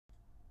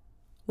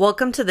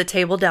Welcome to the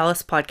Table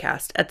Dallas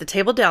podcast. At the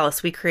Table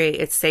Dallas, we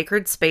create a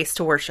sacred space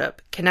to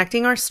worship,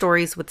 connecting our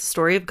stories with the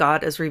story of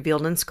God as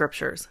revealed in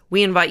scriptures.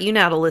 We invite you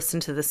now to listen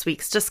to this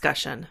week's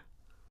discussion.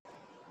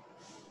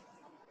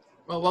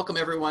 Well, welcome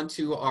everyone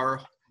to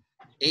our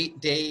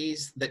 8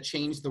 days that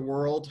changed the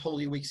world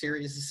Holy Week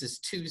series. This is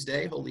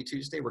Tuesday, Holy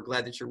Tuesday. We're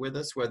glad that you're with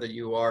us, whether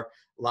you are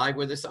live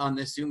with us on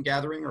this Zoom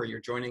gathering or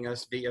you're joining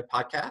us via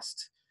podcast.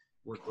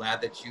 We're glad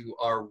that you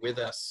are with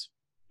us.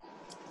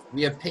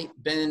 We have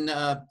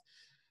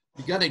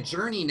begun a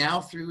journey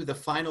now through the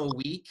final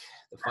week,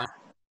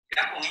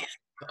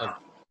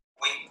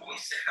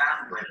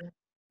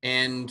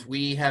 and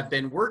we have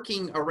been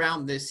working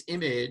around this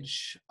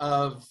image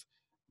of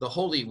the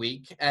Holy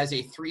Week as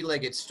a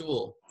three-legged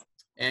stool.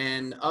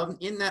 And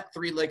in that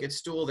three-legged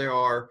stool, there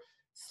are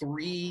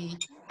three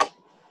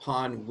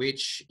upon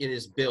which it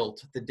is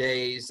built: the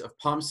days of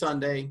Palm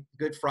Sunday,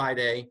 Good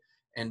Friday,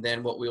 and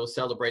then what we will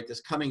celebrate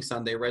this coming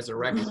Sunday,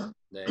 Resurrection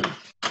Sunday.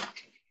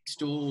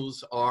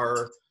 Stools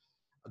are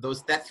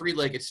that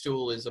three-legged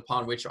stool is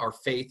upon which our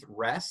faith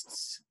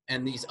rests.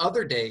 And these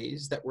other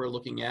days that we're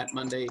looking at,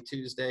 Monday,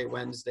 Tuesday,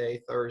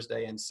 Wednesday,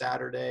 Thursday, and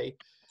Saturday,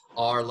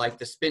 are like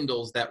the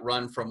spindles that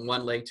run from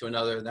one leg to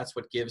another. That's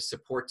what gives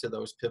support to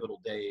those pivotal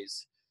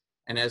days.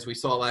 And as we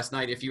saw last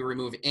night, if you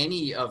remove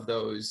any of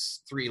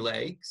those three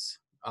legs,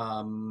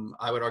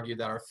 I would argue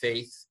that our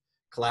faith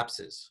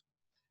collapses.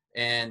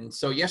 And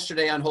so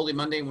yesterday on Holy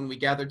Monday, when we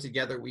gathered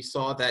together, we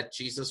saw that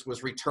Jesus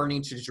was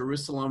returning to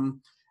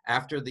Jerusalem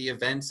after the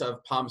events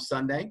of Palm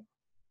Sunday.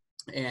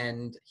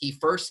 And he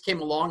first came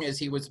along as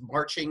he was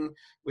marching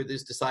with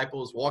his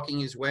disciples, walking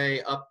his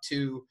way up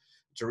to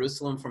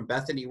Jerusalem from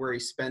Bethany, where he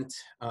spent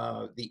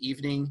the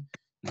evening.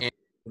 And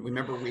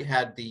remember, we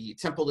had the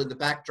temple in the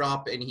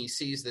backdrop, and he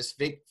sees this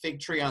fig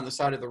tree on the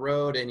side of the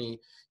road, and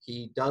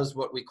he does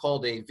what we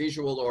called a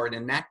visual or an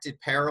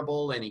enacted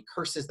parable, and he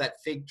curses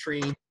that fig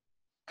tree.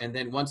 And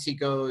then once he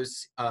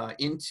goes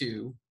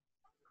into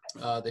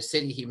the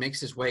city, he makes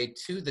his way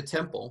to the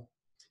temple.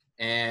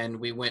 And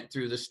we went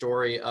through the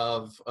story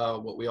of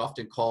what we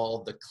often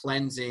call the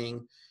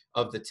cleansing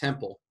of the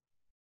temple.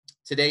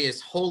 Today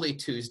is Holy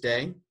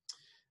Tuesday.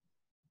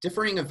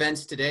 Differing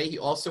events today. He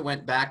also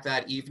went back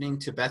that evening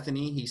to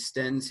Bethany. He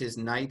spends his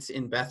nights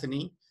in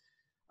Bethany.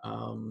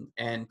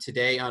 And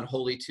today on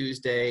Holy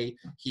Tuesday,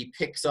 he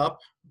picks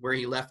up where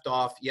he left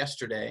off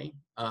yesterday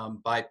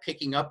by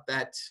picking up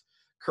that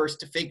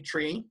cursed fig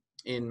tree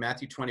in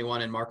Matthew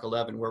 21 and Mark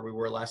 11, where we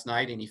were last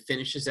night. And he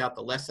finishes out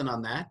the lesson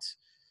on that.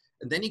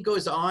 And then he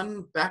goes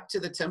on back to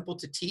the temple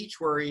to teach,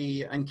 where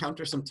he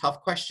encounters some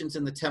tough questions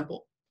in the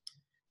temple.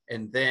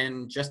 And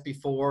then just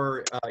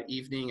before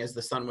evening, as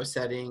the sun was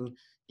setting,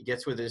 he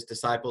gets with his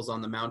disciples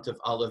on the Mount of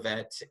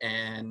Olivet,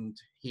 and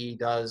he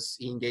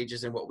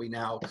engages in what we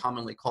now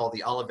commonly call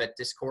the Olivet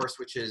Discourse,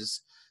 which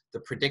is the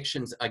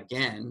predictions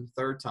again,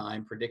 third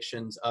time,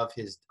 predictions of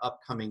his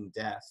upcoming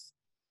death.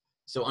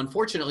 So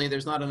unfortunately,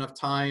 there's not enough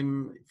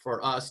time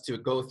for us to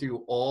go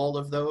through all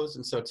of those.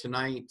 And so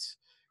tonight,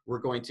 we're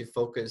going to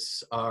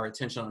focus our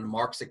attention on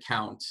Mark's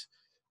account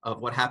of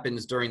what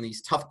happens during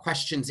these tough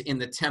questions in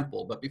the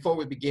temple. But before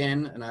we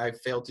begin, and I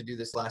failed to do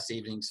this last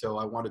evening, so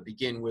I want to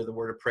begin with a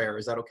word of prayer.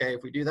 Is that okay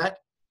if we do that?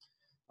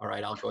 All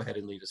right, I'll go ahead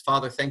and lead us.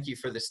 Father, thank you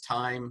for this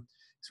time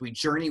as we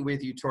journey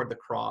with you toward the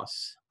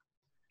cross,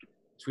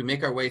 as we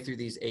make our way through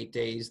these 8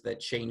 days that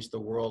changed the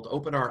world.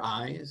 Open our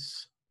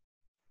eyes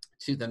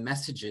to the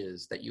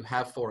messages that you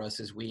have for us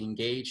as we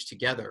engage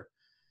together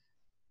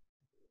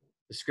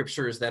the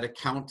scriptures that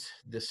account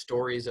the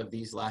stories of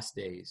these last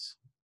days.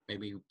 May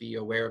we be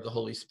aware of the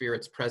Holy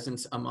Spirit's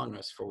presence among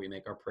us, for we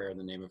make our prayer in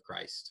the name of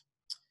Christ.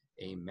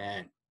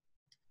 Amen.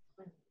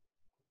 I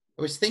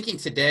was thinking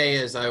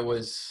today, as I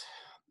was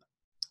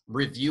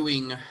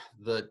reviewing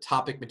the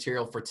topic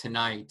material for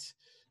tonight,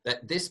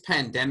 that this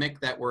pandemic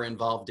that we're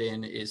involved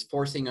in is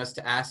forcing us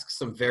to ask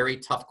some very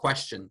tough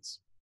questions.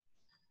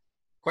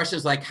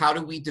 Questions like, how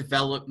do we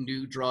develop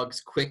new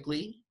drugs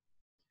quickly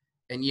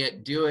and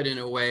yet do it in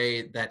a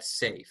way that's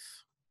safe?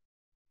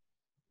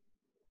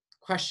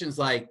 Questions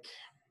like,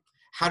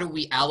 how do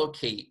we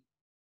allocate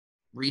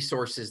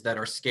resources that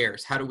are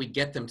scarce? How do we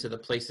get them to the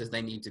places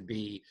they need to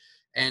be?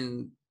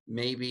 And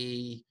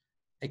maybe,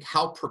 like,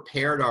 how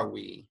prepared are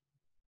we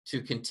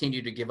to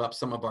continue to give up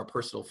some of our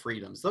personal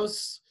freedoms?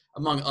 Those,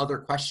 among other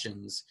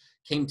questions,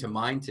 came to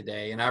mind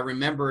today. And I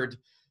remembered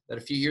that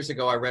a few years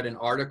ago, I read an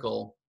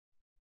article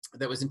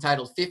that was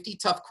entitled 50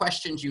 Tough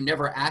Questions You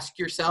Never Ask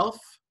Yourself,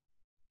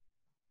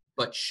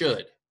 but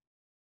Should.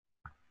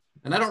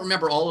 And I don't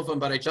remember all of them,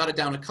 but I jotted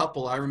down a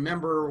couple. I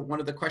remember one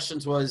of the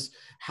questions was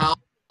how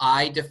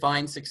I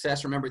define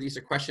success. Remember, these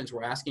are questions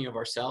we're asking of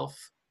ourselves,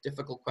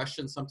 difficult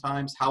questions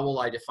sometimes. How will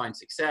I define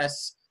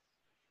success?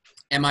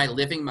 Am I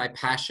living my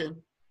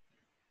passion?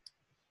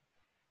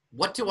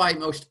 What do I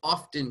most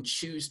often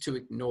choose to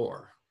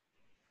ignore?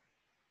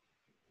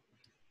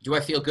 Do I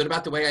feel good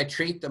about the way I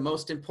treat the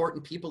most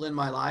important people in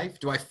my life?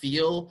 Do I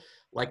feel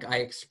like I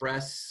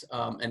express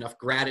enough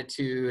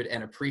gratitude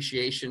and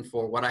appreciation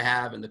for what I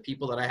have and the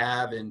people that I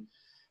have? And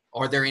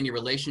Are there any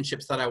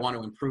relationships that I want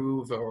to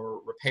improve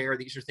or repair?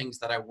 These are things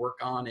that I work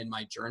on in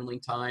my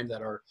journaling time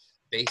that are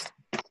based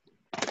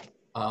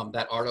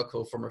that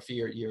article from a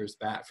few years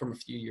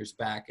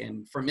back.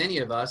 And for many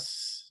of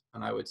us,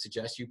 and I would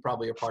suggest you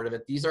probably are part of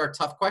it, these are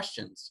tough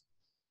questions.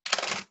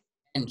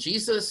 And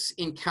Jesus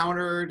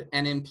encountered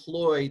and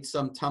employed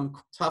some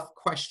tough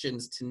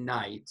questions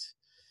tonight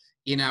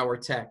in our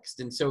text.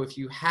 And so if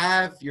you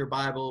have your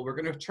Bible, we're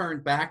going to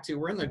turn back to,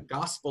 we're in the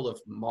Gospel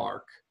of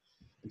Mark.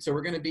 And so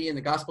we're going to be in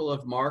the Gospel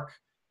of Mark,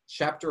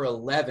 chapter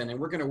 11, and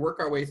we're going to work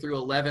our way through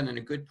 11 and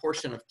a good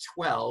portion of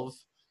 12,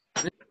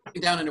 and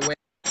then down in a way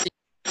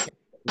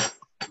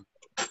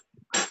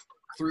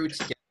through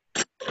together.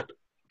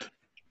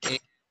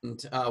 And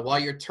while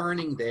you're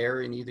turning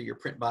there in either your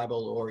print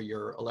Bible or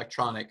your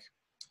electronic,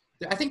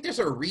 I think there's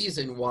a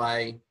reason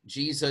why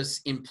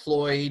Jesus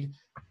employed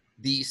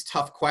these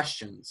tough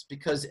questions,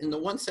 because in the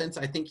one sense,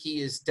 I think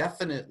he is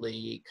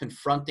definitely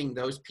confronting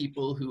those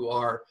people who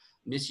are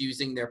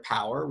misusing their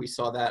power. We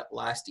saw that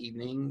last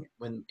evening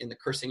when in the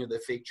cursing of the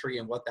fig tree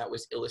and what that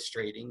was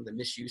illustrating, the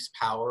misuse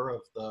power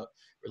of the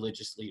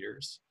religious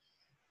leaders.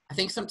 I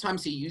think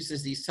sometimes he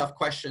uses these tough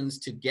questions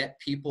to get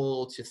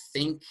people to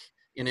think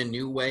in a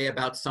new way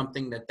about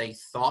something that they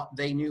thought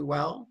they knew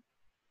well.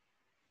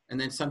 And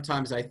then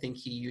sometimes I think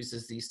he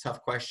uses these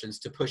tough questions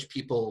to push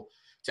people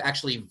to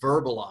actually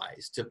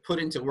verbalize, to put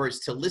into words,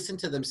 to listen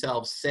to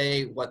themselves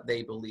say what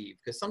they believe.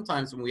 Because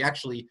sometimes when we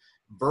actually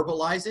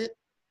verbalize it,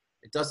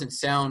 it doesn't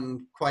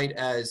sound quite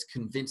as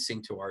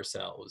convincing to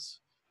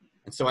ourselves.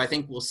 And so I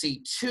think we'll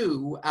see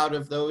 2 out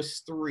of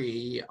those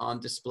 3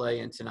 on display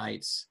in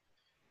tonight's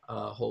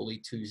Holy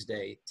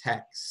Tuesday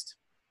text.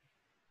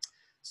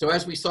 So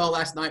as we saw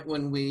last night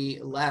when we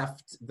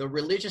left, the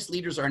religious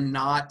leaders are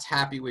not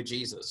happy with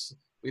Jesus.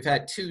 We've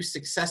had 2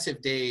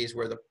 successive days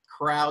where the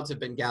crowds have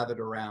been gathered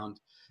around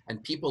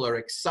and people are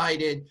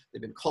excited.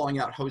 They've been calling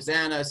out,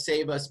 Hosanna,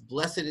 save us.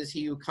 Blessed is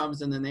he who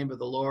comes in the name of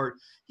the Lord.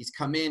 He's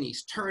come in.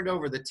 He's turned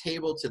over the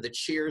table to the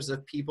cheers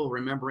of people,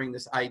 remembering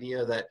this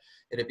idea that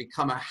it had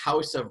become a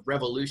house of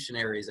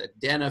revolutionaries, a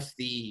den of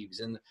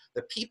thieves. And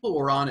the people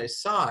were on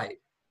his side.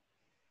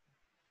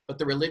 But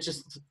the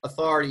religious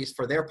authorities,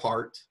 for their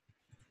part,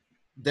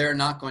 they're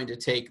not going to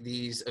take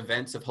these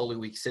events of Holy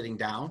Week sitting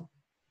down.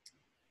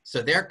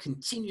 So they're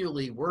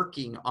continually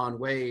working on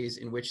ways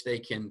in which they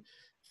can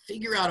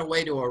figure out a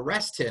way to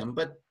arrest him,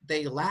 but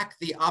they lack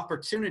the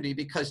opportunity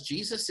because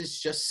Jesus is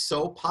just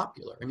so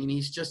popular. I mean,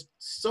 he's just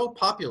so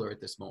popular at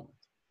this moment.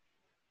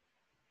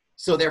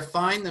 So they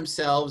find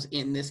themselves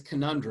in this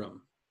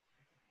conundrum.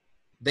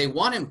 They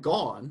want him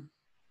gone,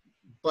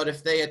 but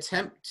if they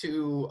attempt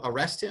to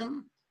arrest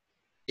him,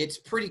 it's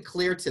pretty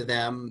clear to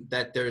them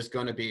that there's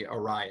going to be a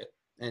riot.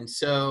 And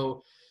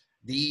so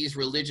these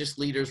religious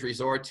leaders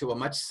resort to a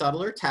much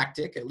subtler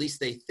tactic, at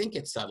least they think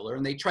it's subtler,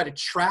 and they try to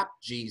trap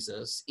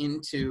Jesus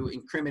into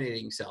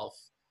incriminating himself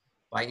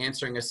by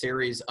answering a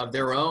series of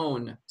their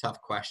own tough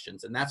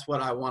questions. And that's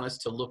what I want us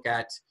to look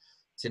at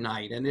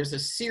tonight. And there's a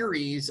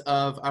series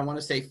of, I want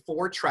to say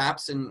 4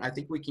 traps, and I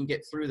think we can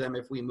get through them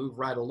if we move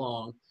right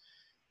along,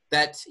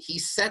 that he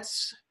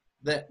sets,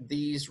 that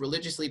these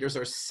religious leaders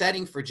are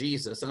setting for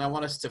Jesus. And I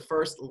want us to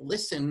first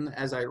listen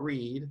as I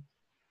read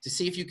to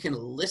see if you can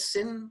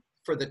listen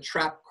for the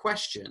trap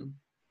question.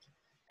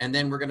 And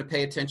then we're going to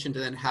pay attention to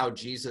then how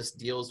Jesus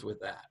deals with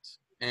that.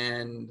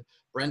 And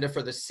Brenda,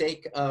 for the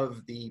sake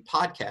of the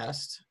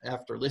podcast,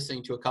 after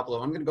listening to a couple of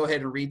them, I'm going to go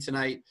ahead and read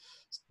tonight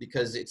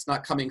because it's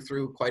not coming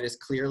through quite as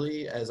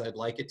clearly as I'd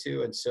like it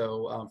to. And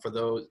so for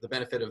the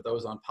benefit of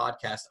those on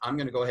podcast, I'm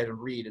going to go ahead and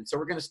read. And so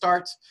we're going to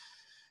start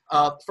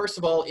first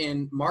of all,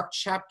 in Mark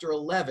chapter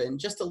 11,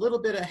 just a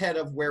little bit ahead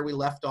of where we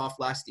left off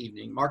last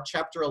evening. Mark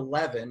chapter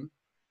 11,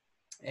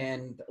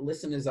 and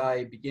listen as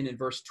I begin in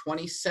verse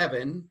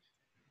 27,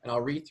 and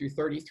I'll read through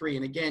 33.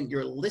 And again,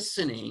 you're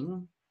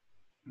listening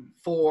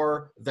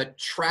for the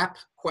trap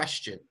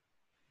question,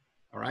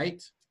 all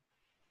right?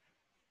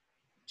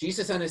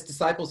 Jesus and his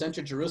disciples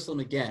entered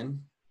Jerusalem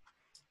again.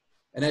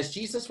 And as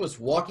Jesus was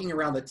walking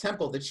around the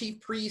temple, the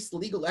chief priests,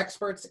 legal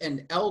experts,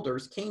 and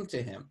elders came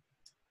to him.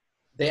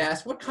 They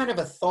asked, "What kind of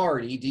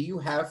authority do you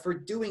have for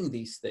doing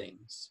these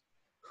things?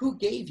 Who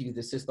gave you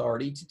this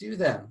authority to do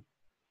them?"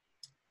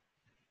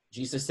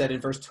 Jesus said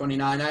in verse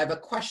 29, "I have a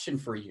question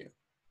for you.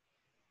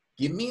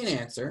 Give me an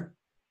answer,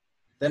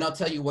 then I'll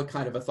tell you what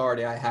kind of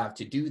authority I have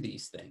to do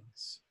these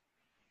things."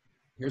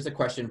 Here's the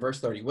question, verse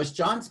 30. "Was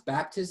John's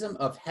baptism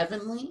of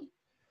heavenly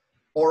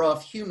or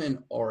of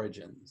human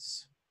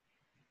origins?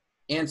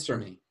 Answer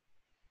me."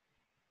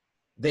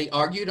 They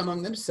argued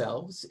among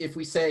themselves. If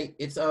we say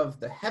it's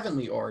of the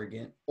heavenly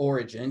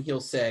origin,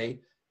 he'll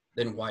say,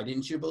 "Then why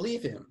didn't you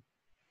believe him?"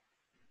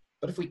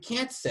 But if we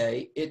can't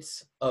say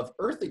it's of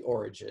earthly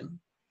origin,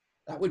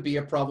 that would be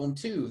a problem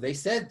too. They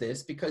said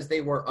this because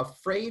they were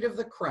afraid of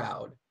the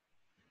crowd,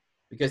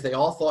 because they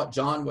all thought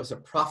John was a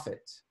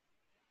prophet.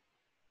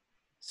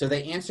 So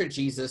they answered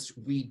Jesus,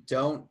 "We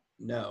don't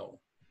know."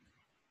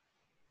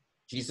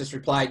 Jesus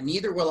replied,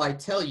 "Neither will I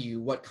tell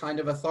you what kind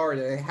of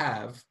authority I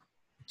have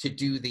to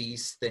do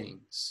these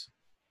things."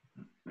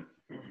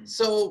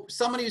 So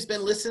somebody who's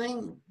been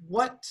listening,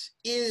 what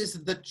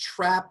is the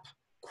trap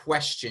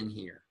question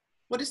here?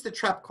 What is the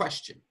trap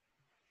question?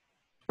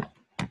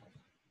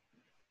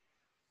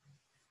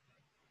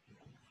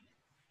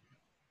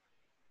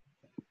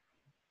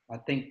 I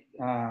think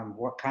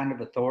what kind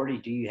of authority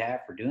do you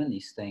have for doing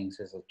these things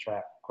is a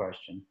trap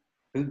question.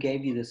 Who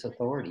gave you this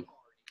authority?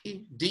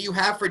 Do you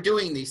have for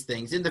doing these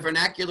things? In the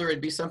vernacular,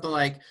 it'd be something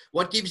like,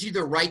 what gives you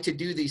the right to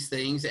do these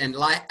things and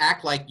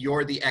act like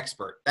you're the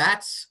expert?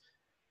 That's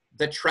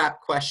the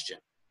trap question.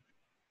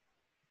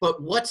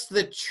 But what's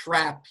the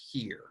trap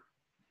here?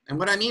 And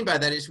what I mean by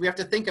that is we have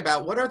to think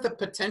about what are the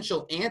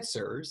potential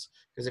answers,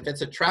 because if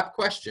it's a trap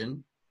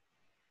question,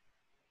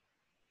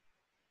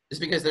 it's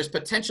because there's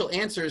potential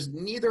answers,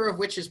 neither of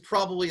which is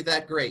probably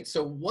that great.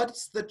 So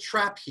what's the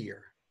trap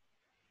here?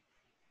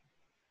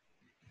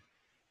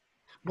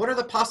 What are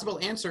the possible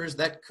answers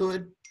that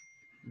could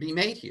be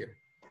made here?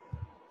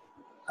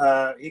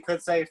 He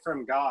could say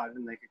from God,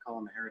 and they could call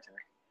him a heretic.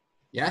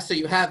 Yeah, so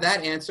you have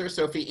that answer.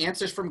 So if he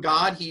answers from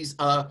God,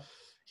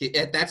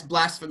 that's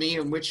blasphemy,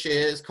 and which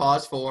is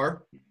cause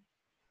for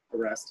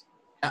Arrest.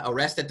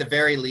 Arrest at the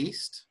very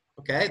least.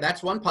 Okay,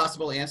 that's one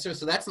possible answer.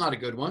 So that's not a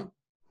good one.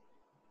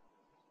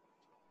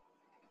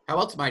 How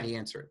else might he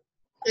answer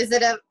it? Is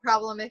it a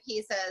problem if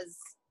he says,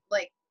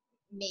 like,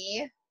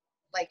 me?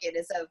 Like it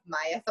is of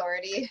my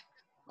authority?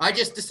 I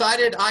just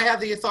decided I have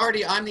the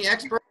authority. I'm the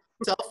expert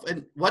myself.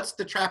 And what's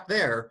the trap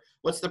there?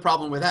 What's the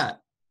problem with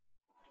that?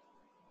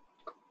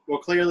 Well,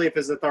 clearly, if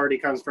his authority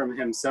comes from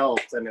himself,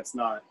 then it's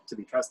not to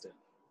be trusted.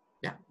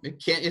 Yeah,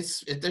 it can't.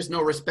 There's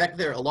no respect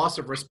there. A loss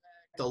of respect,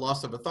 a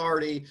loss of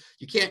authority.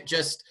 You can't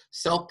just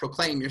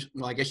self-proclaim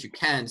well, I guess you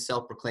can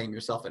self-proclaim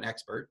yourself an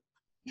expert,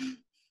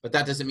 but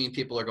that doesn't mean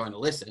people are going to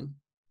listen.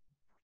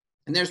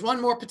 And there's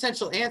one more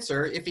potential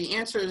answer. If he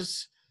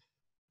answers,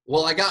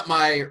 well, I got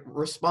my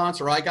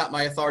response or I got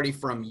my authority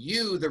from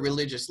you, the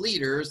religious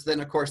leaders,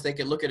 then of course they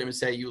can look at him and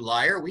say, you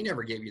liar, we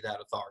never gave you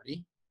that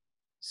authority.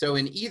 So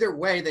in either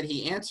way that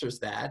he answers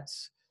that,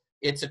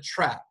 it's a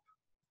trap.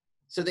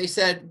 So they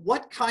said,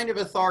 what kind of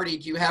authority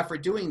do you have for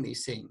doing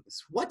these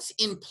things? What's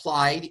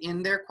implied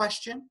in their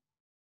question?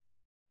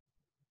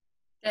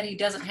 That he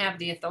doesn't have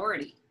the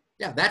authority.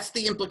 Yeah, that's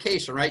the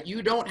implication, right?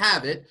 You don't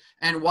have it,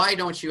 and why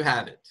don't you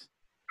have it?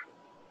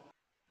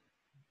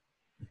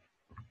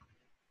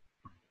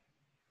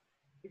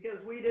 Because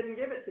we didn't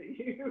give it to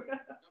you.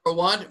 Number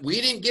one,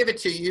 we didn't give it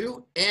to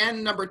you.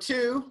 And number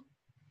two,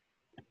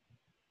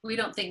 We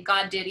don't think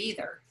God did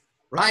either.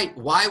 right,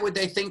 why would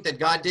they think that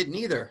God didn't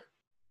either?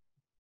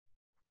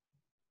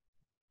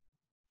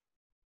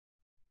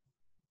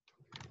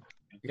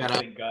 I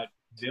think God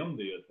gave them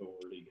the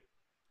authority.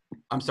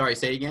 I'm sorry,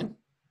 say again?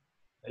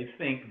 They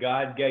think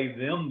God gave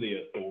them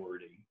the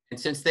authority. And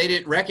since they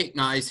didn't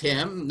recognize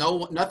him,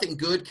 nothing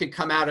good could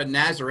come out of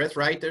Nazareth,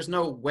 right? There's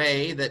no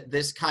way that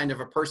this kind of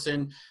a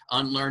person,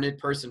 unlearned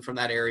person from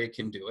that area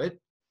can do it.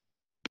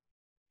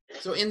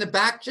 So in the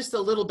back, just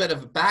a little bit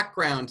of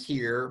background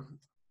here.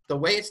 The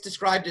way it's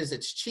described is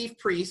it's chief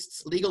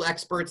priests, legal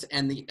experts,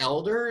 and the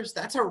elders.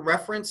 That's a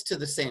reference to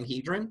the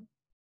Sanhedrin.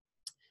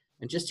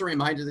 And just a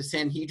reminder, the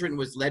Sanhedrin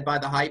was led by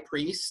the high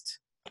priest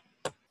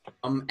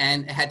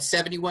and had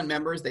 71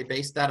 members. They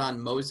based that on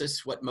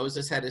Moses, what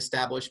Moses had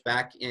established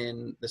back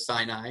in the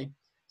Sinai.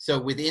 So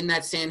within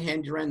that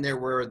Sanhedrin, there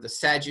were the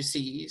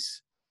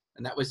Sadducees,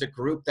 and that was a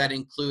group that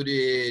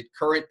included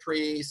current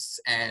priests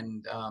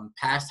and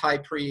past high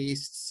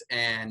priests,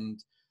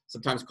 and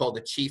sometimes called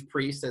the chief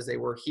priests as they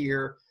were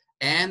here,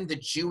 and the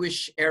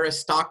Jewish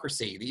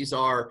aristocracy. These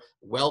are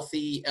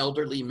wealthy,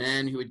 elderly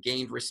men who had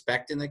gained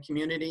respect in the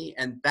community,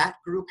 and that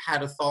group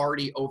had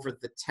authority over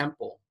the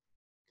temple.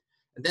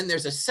 And then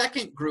there's a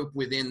second group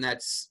within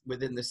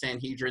the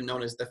Sanhedrin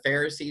known as the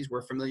Pharisees.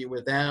 We're familiar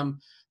with them.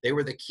 They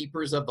were the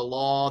keepers of the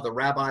law, the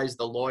rabbis,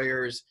 the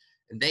lawyers,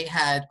 and they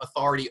had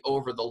authority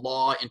over the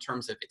law in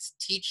terms of its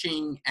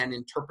teaching and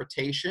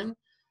interpretation.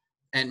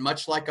 And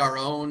much like our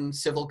own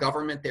civil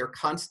government, they're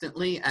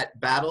constantly at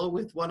battle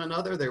with one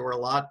another. They were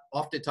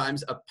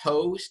oftentimes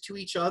opposed to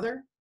each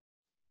other.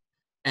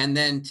 And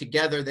then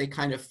together they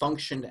kind of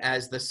functioned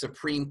as the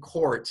Supreme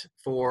Court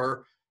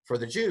for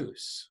the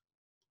Jews.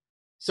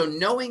 So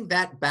knowing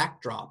that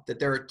backdrop, that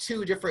there are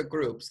two different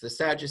groups, the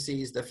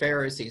Sadducees, the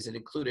Pharisees, it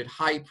included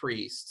high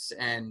priests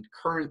and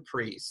current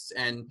priests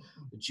and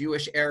the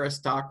Jewish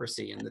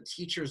aristocracy and the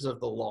teachers of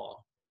the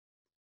law.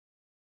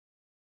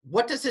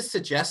 What does this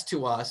suggest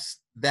to us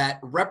that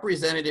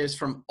representatives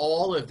from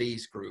all of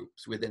these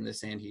groups within the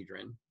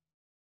Sanhedrin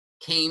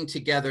came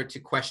together to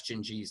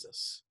question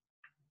Jesus?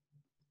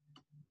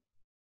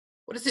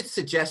 What does it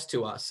suggest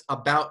to us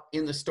about,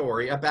 in the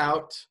story,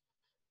 about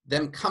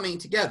them coming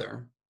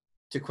together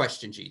to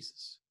question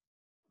Jesus?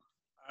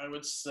 I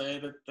would say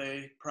that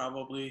they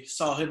probably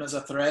saw him as a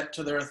threat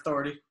to their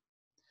authority.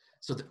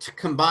 So to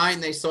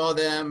combine, they saw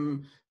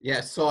him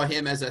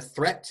as a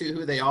threat to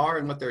who they are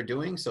and what they're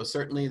doing. So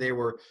certainly they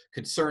were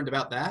concerned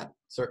about that.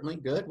 Certainly,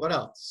 good. What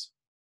else?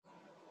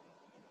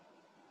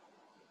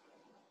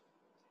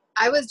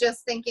 I was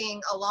just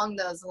thinking along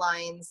those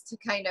lines to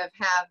kind of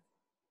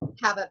have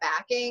have a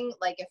backing.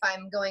 Like if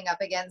I'm going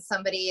up against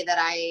somebody that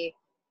I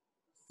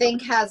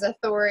think has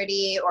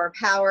authority or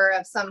power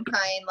of some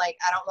kind, like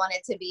I don't want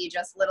it to be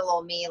just little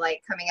old me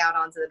like coming out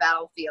onto the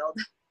battlefield.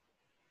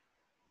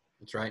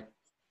 That's right.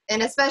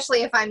 And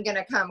especially if I'm going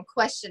to come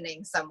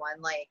questioning someone,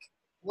 like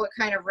what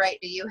kind of right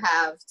do you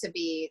have to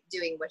be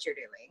doing what you're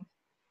doing?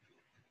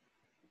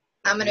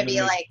 I'm going to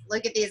be like,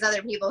 look at these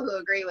other people who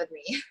agree with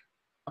me.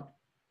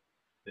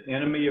 The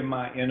enemy of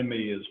my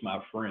enemy is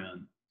my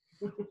friend.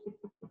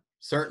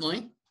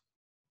 Certainly.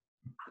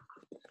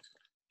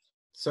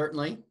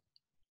 Certainly.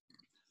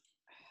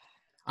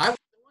 The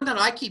one that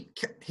I keep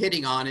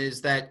hitting on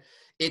is that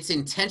it's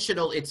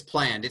intentional, it's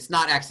planned, it's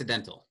not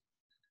accidental.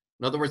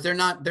 In other words, they're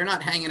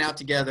not hanging out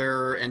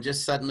together and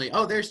just suddenly,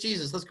 oh, there's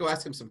Jesus, let's go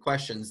ask him some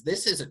questions.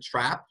 This is a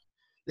trap.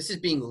 This is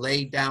being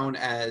laid down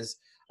as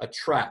a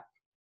trap.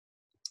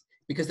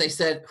 Because they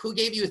said, who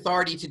gave you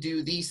authority to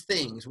do these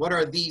things? What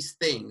are these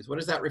things? What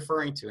is that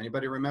referring to?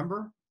 Anybody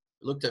remember?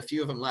 We looked at a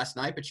few of them last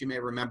night, but you may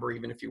remember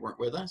even if you weren't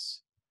with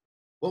us.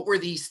 What were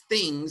these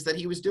things that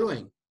he was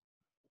doing?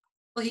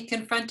 Well, he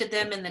confronted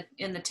them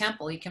in the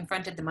temple. He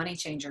confronted the money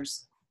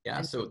changers.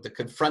 Yeah, so the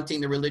confronting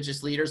the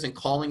religious leaders and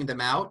calling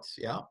them out.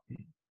 Yeah.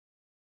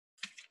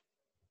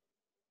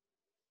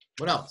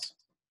 What else?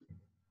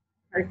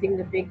 Cursing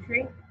the fig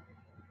tree.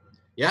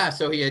 Yeah,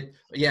 so he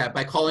had,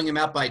 by calling him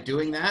out by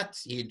doing that,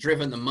 he had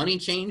driven the money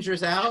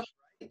changers out.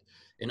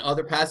 In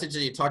other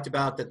passages, he talked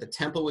about that the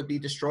temple would be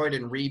destroyed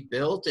and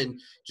rebuilt. And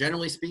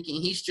generally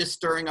speaking, he's just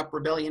stirring up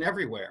rebellion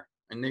everywhere.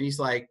 And then he's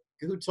like,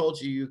 who told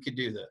you you could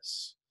do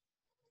this?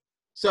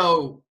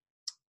 So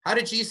how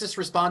did Jesus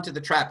respond to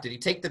the trap? Did he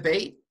take the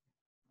bait?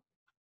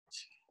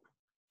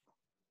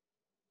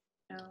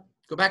 No.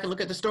 Go back and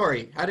look at the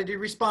story. How did he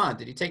respond?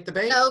 Did he take the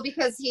bait? No,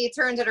 because he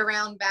turned it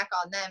around back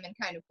on them and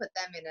kind of put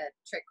them in a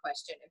trick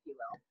question, if you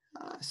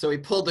will. So he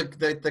pulled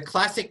the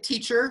classic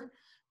teacher,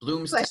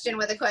 Bloom's question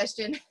with a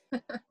question.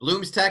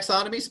 Bloom's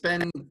taxonomy,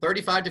 spend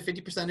 35 to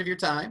 50% of your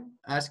time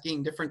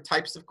asking different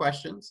types of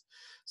questions.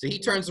 So he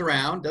turns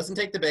around, doesn't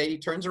take the bait, he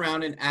turns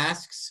around and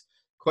asks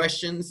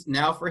questions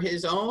now for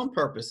his own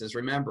purposes.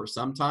 Remember,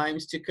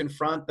 sometimes to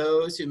confront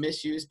those who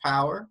misuse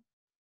power,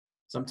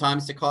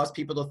 sometimes to cause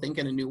people to think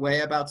in a new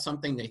way about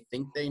something they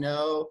think they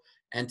know,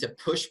 and to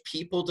push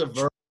people to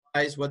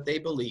verbalize what they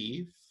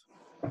believe.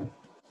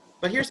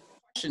 But here's the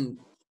question.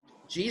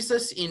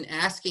 Jesus, in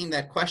asking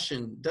that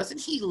question,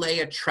 doesn't he lay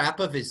a trap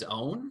of his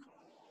own?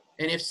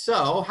 And if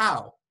so,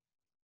 how?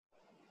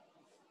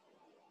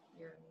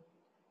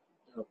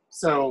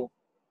 So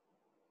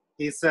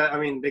he said,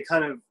 they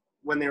kind of,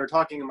 when they were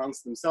talking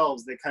amongst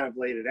themselves, they kind of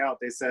laid it out.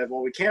 They said,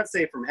 well, we can't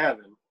say from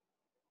heaven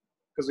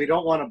because we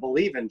don't want to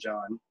believe in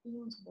John.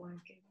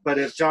 But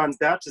if John's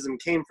baptism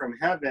came from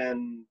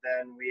heaven,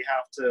 then we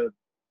have to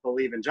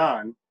believe in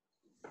John.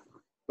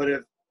 But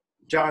if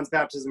John's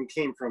baptism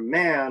came from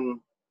man,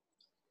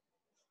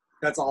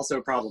 that's also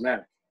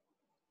problematic.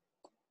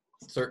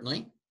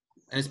 Certainly.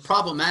 And it's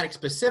problematic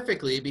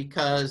specifically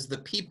because the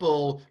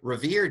people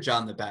revere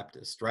John the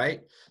Baptist,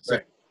 right? So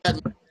right.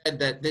 Said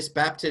that this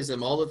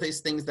baptism, all of these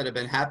things that have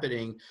been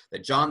happening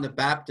that John the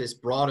Baptist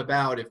brought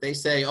about, if they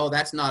say, oh,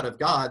 that's not of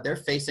God, they're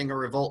facing a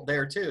revolt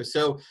there too.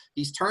 So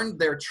he's turned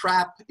their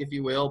trap, if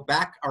you will,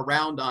 back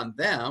around on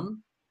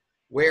them,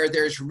 where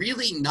there's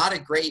really not a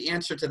great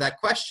answer to that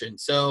question.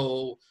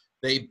 So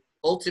they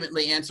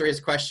ultimately answer his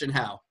question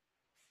how?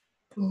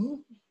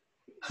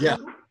 Yeah.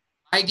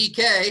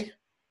 IDK.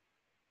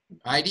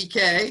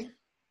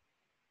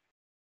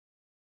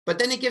 But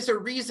then it gives a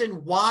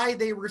reason why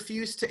they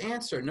refuse to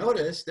answer.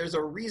 Notice there's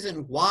a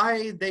reason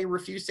why they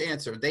refuse to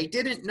answer. They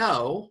didn't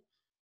know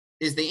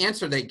is the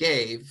answer they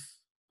gave,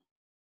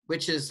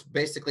 which is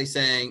basically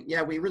saying,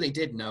 yeah, we really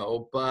did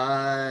know,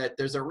 but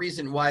there's a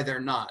reason why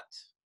they're not.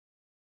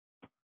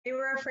 They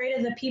were afraid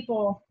of the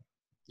people.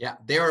 Yeah,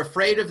 they're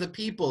afraid of the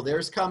people.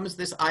 There's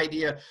this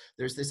idea,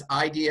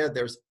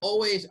 there's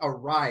always a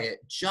riot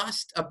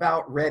just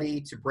about ready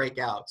to break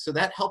out. So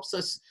that helps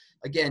us,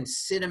 again,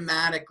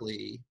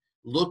 cinematically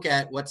look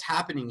at what's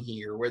happening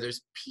here, where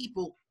there's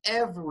people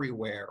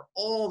everywhere,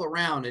 all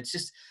around. It's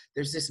just,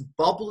 there's this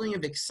bubbling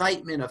of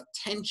excitement, of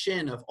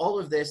tension, of all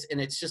of this, and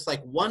it's just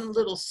like one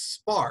little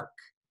spark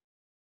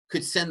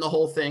could send the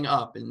whole thing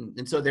up.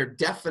 And so they're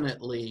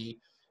definitely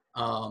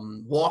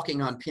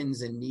walking on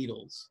pins and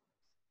needles.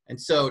 And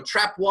so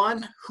trap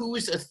one,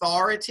 whose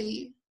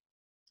authority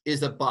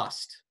is a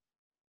bust.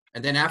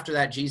 And then after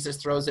that, Jesus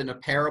throws in a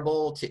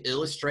parable to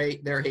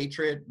illustrate their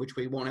hatred, which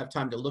we won't have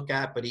time to look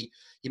at, but he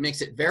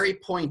makes it very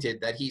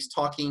pointed that he's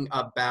talking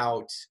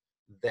about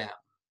them.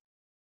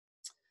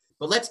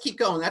 But let's keep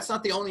going. That's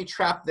not the only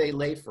trap they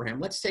lay for him.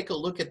 Let's take a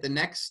look at the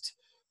next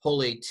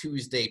Holy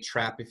Tuesday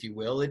trap, if you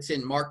will. It's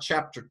in Mark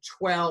chapter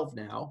 12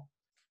 now.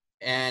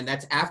 And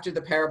that's after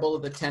the parable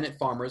of the tenant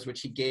farmers,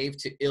 which he gave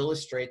to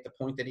illustrate the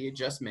point that he had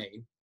just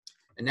made.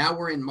 And now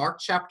we're in Mark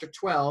chapter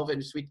 12,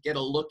 and so we get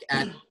a look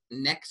at the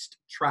next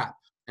trap.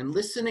 And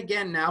listen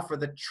again now for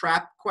the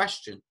trap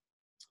question.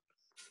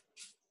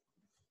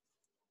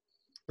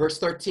 Verse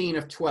 13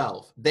 of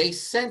 12. They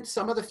sent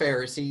some of the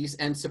Pharisees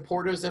and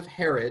supporters of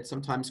Herod,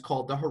 sometimes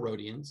called the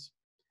Herodians,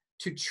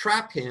 to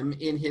trap him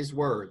in his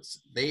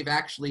words. They've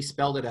actually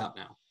spelled it out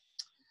now.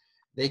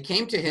 They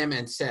came to him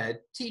and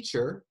said,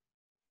 "Teacher,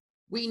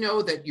 we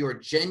know that you're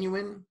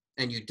genuine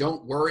and you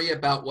don't worry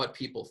about what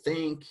people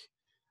think.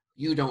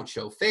 You don't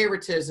show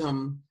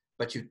favoritism,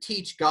 but you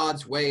teach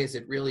God's way as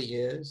it really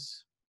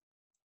is.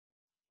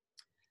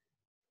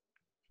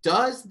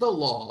 Does the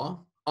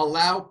law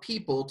allow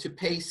people to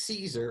pay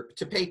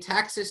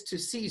taxes to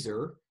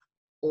Caesar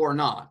or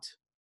not?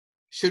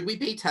 Should we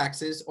pay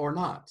taxes or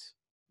not?"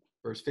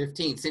 Verse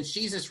 15, since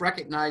Jesus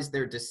recognized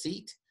their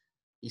deceit,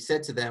 he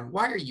said to them,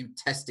 "Why are you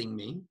testing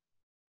me?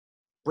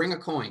 Bring a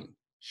coin,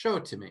 show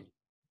it to me."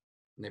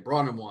 And they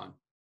brought him one.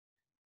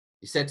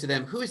 He said to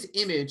them, "Whose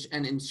image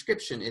and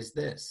inscription is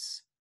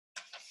this?"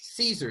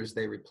 "Caesar's,"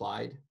 they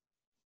replied.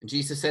 And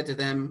Jesus said to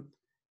them,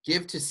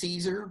 "Give to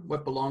Caesar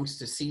what belongs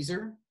to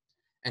Caesar,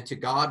 and to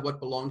God what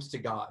belongs to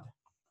God."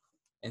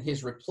 And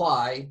his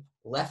reply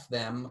left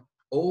them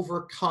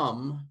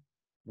overcome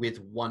with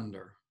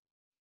wonder.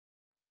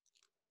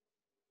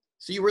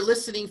 So you were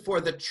listening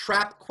for the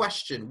trap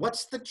question.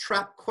 What's the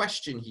trap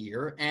question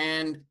here,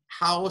 and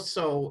how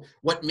so?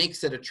 What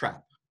makes it a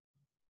trap?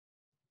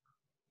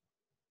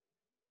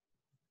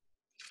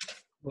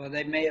 Well,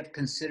 they may have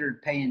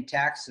considered paying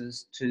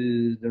taxes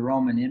to the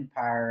Roman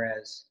Empire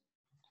as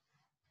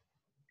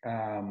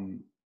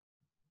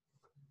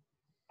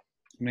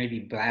maybe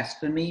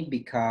blasphemy,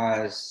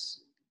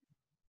 because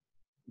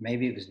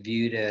maybe it was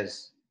viewed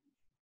as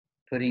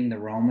putting the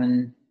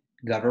Roman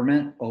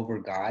government over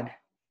God.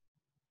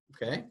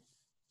 Okay.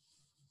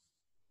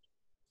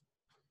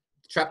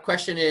 Trap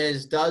question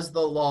is, does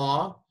the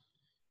law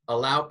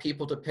allow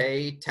people to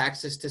pay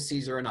taxes to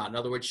Caesar or not? In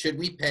other words, should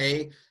we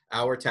pay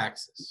our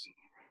taxes?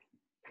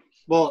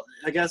 Well,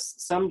 I guess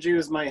some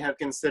Jews might have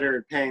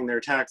considered paying their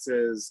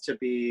taxes to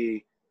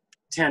be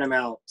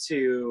tantamount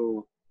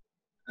to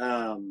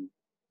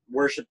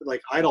worship,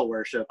 like idol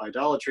worship,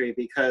 idolatry,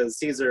 because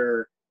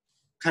Caesar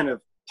kind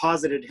of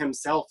posited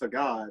himself a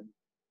god.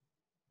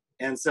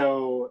 And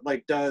so,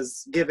 like,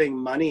 does giving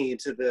money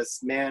to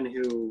this man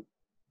who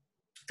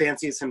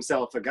fancies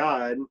himself a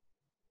god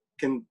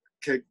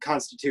could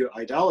constitute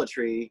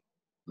idolatry?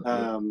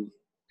 Mm-hmm.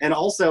 And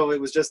also, it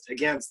was just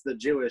against the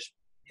Jewish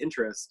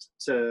interest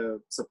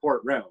to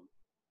support Rome.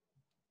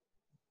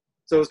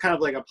 So it was kind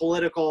of like a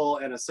political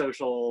and a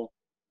social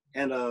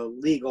and a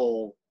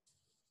legal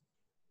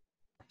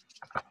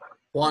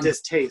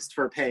distaste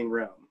for paying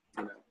Rome.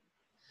 You know?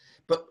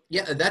 But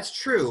yeah, that's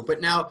true.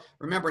 But now,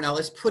 remember,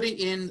 let's put it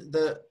in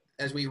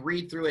as we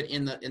read through it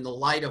in the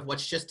light of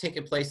what's just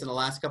taken place in the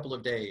last couple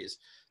of days.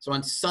 So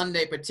on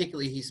Sunday,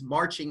 particularly, he's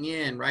marching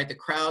in, right? The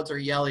crowds are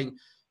yelling,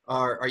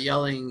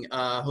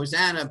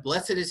 Hosanna,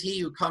 blessed is he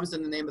who comes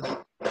in the name of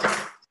the...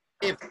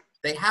 If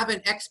they have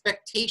an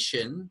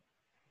expectation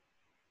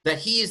that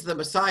he is the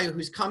Messiah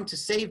who's come to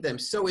save them.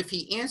 So if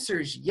he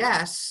answers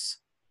yes,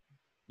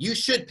 you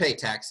should pay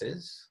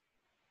taxes,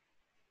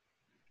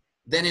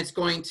 then it's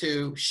going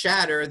to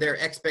shatter their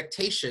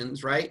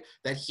expectations, right?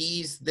 That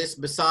he's this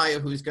Messiah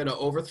who's going to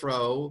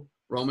overthrow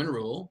Roman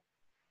rule.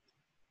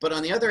 But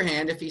on the other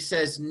hand, if he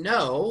says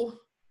no,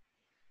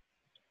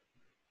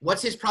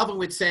 what's his problem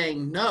with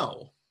saying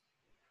no?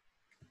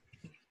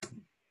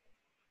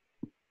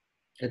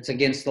 It's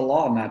against the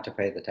law not to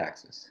pay the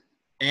taxes.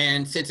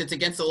 And since it's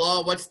against the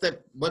law, what's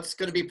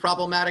going to be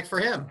problematic for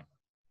him?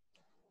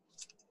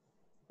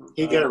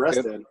 He'd get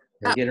arrested.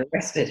 He'd get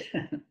arrested.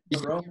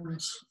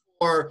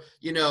 Or,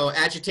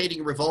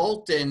 agitating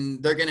revolt,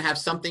 and they're going to have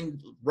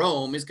something,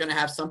 Rome is going to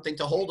have something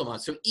to hold them on.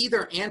 So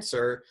either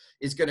answer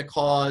is going to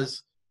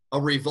cause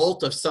a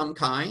revolt of some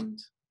kind,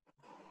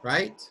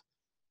 right?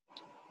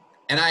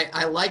 And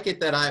I like it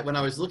that when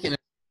I was looking at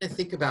it, I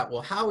think about,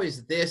 well, how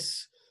is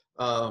this,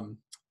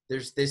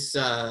 there's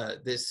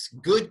this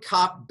good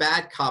cop,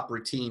 bad cop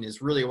routine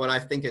is really what I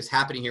think is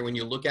happening here when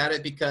you look at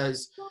it,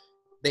 because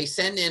they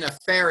send in a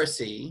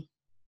Pharisee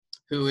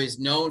who is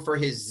known for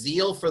his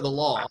zeal for the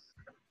law.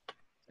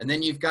 And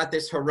then you've got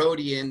this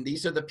Herodian.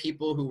 These are the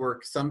people who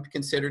were some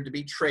considered to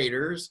be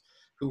traitors,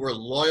 who were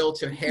loyal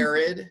to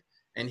Herod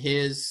and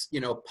his,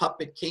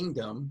 puppet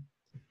kingdom.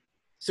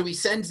 So they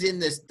send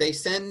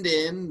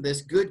in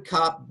this good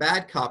cop,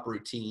 bad cop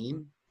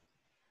routine.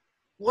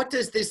 What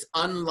does this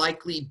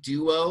unlikely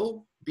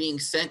duo being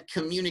sent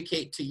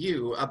communicate to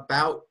you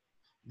about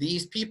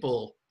these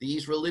people,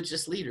 these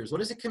religious leaders? What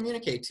does it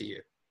communicate to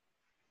you?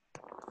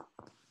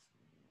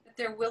 That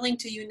they're willing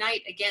to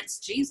unite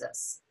against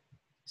Jesus.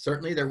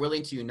 Certainly, they're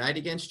willing to unite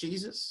against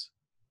Jesus.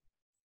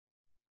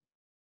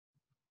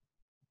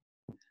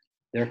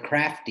 They're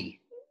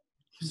crafty.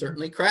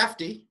 Certainly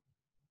crafty.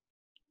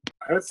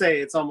 I would say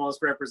it's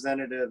almost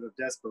representative of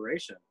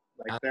desperation.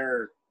 Like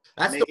they're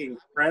making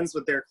friends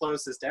with their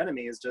closest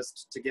enemies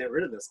just to get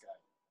rid of this guy.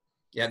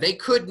 Yeah, they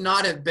could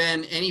not have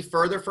been any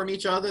further from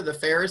each other. The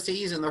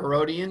Pharisees and the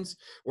Herodians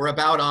were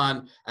about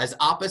on as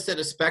opposite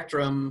a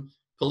spectrum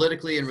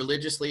politically and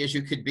religiously as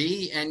you could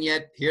be, and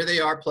yet here they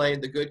are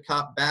playing the good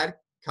cop, bad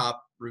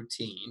cop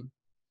routine.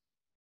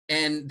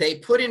 And they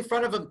put in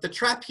front of them, the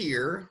trap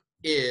here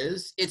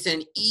is, it's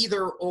an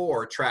either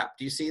or trap.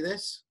 Do you see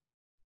this?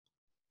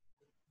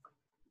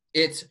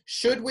 It's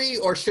should we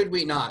or should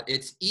we not?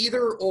 It's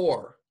either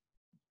or.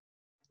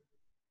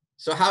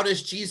 So how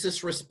does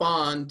Jesus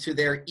respond to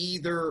their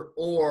either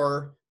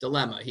or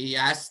dilemma? He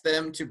asks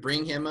them to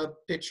bring him a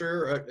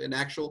picture, an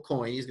actual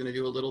coin. He's going to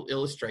do a little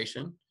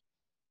illustration.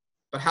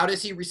 But how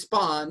does he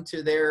respond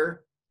to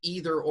their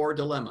either or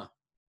dilemma?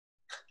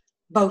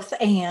 Both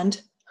and.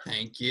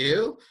 Thank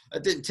you.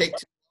 That didn't take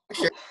too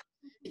long.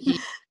 He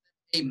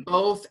a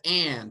both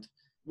and.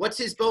 What's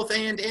his both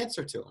and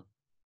answer to him?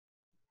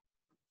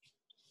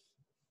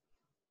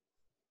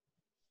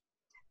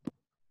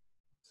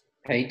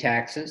 Pay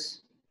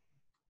taxes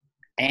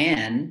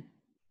and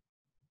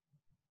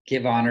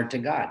give honor to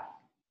God.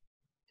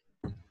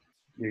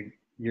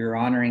 You're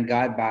honoring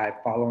God by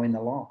following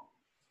the law.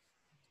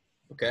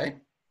 Okay.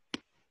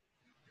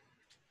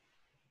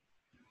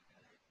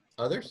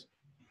 Others?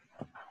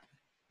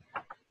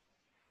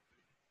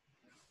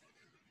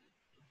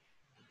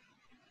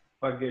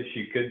 I guess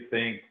you could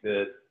think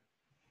that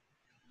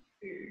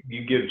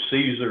you give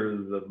Caesar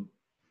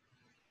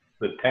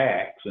the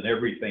tax and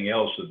everything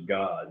else is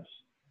God's.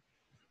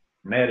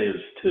 And that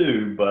is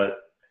too, but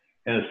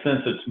in a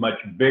sense, it's much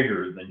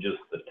bigger than just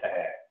the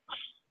tax.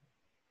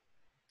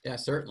 Yeah,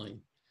 certainly.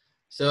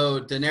 So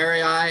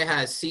denarii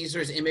has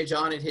Caesar's image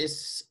on it,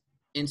 his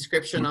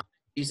inscription on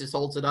it. Jesus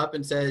holds it up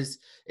and says,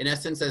 in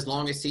essence, as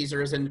long as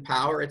Caesar is in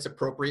power, it's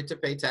appropriate to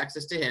pay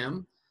taxes to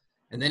him.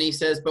 And then he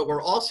says, but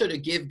we're also to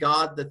give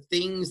God the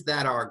things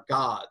that are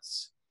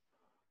God's,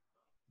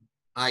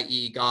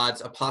 i.e.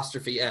 God's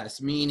apostrophe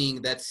S,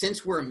 meaning that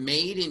since we're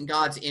made in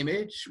God's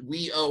image,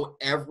 we owe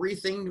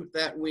everything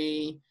that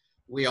we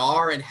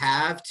are and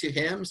have to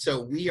him.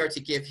 So we are to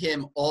give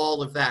him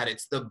all of that.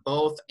 It's the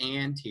both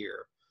and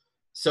here.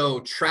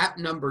 So trap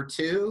number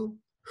 2,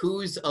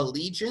 whose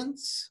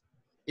allegiance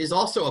is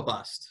also a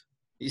bust.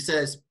 He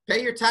says,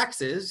 pay your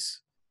taxes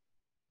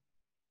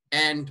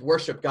and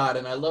worship God.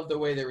 And I love the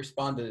way they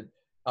responded.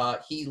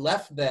 He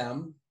left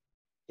them,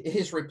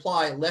 his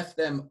reply left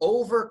them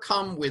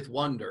overcome with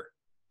wonder.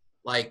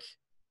 Like,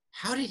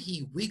 how did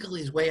he wiggle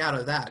his way out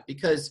of that?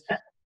 Because,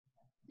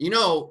 you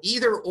know,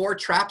 either or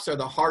traps are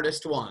the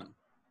hardest one.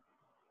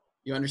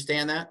 You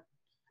understand that?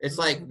 It's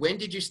like, when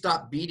did you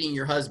stop beating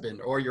your husband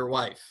or your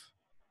wife?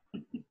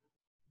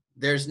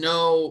 There's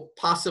no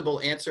possible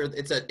answer.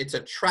 It's a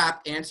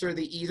trap. Answer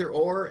the either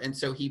or. And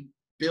so he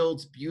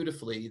builds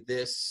beautifully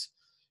this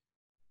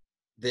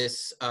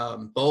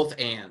both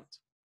and.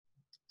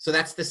 So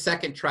that's the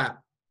second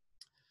trap.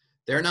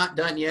 They're not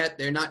done yet.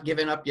 They're not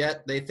giving up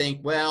yet. They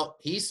think, well,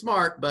 he's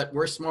smart, but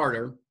we're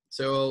smarter.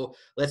 So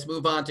let's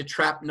move on to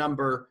trap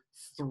number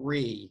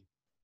 3.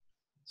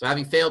 So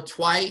having failed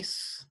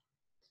twice,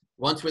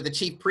 once with the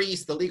chief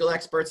priests, the legal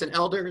experts, and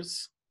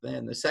elders,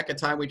 then the second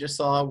time we just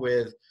saw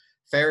with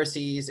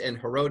Pharisees and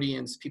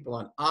Herodians, people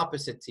on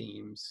opposite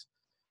teams,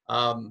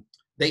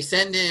 they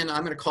send in,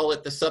 I'm going to call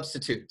it the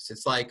substitutes.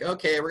 It's like,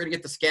 okay, we're going to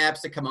get the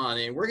scabs to come on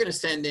in. We're going to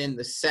send in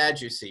the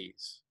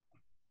Sadducees.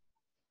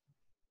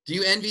 Do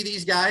you envy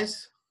these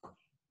guys?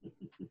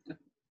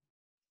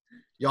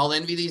 Y'all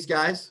envy these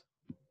guys?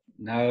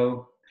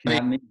 No,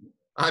 not me.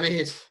 I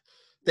mean,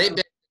 they've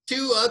been,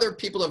 2 other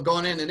people have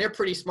gone in, and they're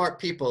pretty smart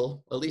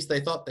people. At least they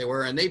thought they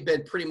were, and they've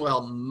been pretty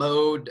well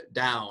mowed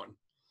down.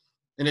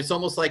 And it's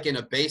almost like in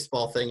a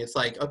baseball thing. It's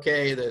like,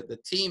 okay, the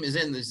team is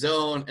in the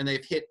zone, and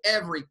they've hit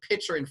every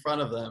pitcher in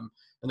front of them.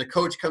 And the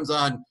coach comes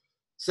on,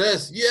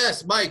 says,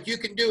 yes, Mike, you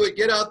can do it.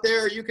 Get out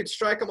there. You can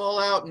strike them all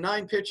out in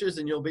 9 pitches,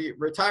 and you'll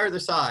retire the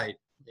side.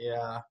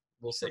 Yeah,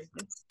 we'll see.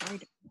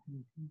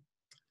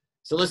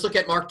 So let's look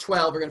at Mark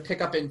 12. We're going to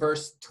pick up in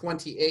verse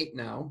 28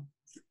 now.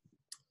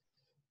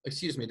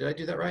 Excuse me, did I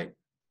do that right?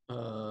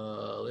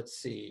 Let's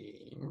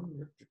see.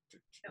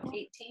 No,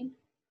 18.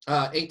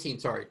 18,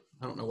 sorry.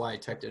 I don't know why I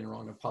typed it in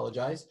wrong. I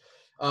apologize.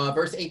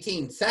 Verse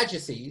 18,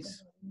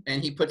 Sadducees,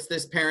 and he puts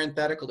this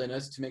parenthetical in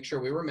us to make sure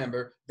we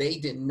remember, they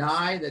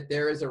deny that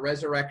there is a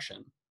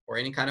resurrection or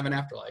any kind of an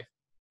afterlife,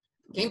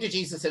 came to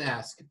Jesus and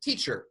asked,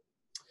 Teacher,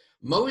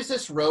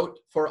 Moses wrote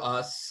for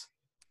us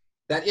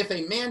that if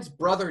a man's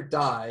brother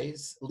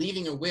dies,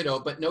 leaving a widow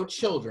but no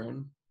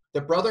children,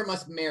 the brother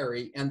must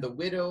marry, and the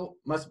widow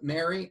must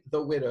marry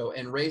the widow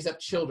and raise up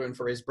children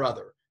for his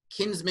brother.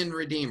 Kinsman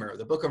Redeemer,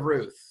 the book of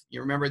Ruth. You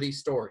remember these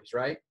stories,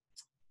 right?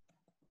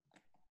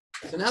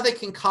 So now they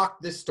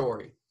concoct this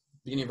story,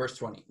 beginning of verse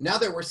 20. Now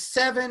there were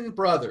 7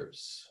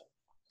 brothers.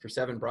 For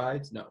 7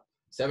 brides? No.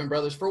 7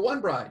 brothers for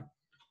 1 bride.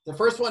 The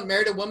first one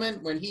married a woman.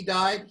 When he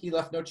died, he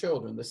left no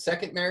children. The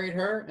second married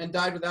her and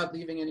died without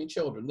leaving any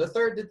children. The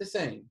third did the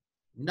same.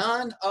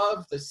 None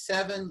of the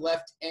 7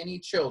 left any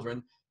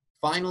children.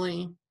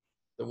 Finally,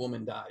 the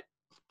woman died.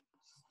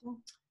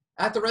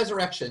 At the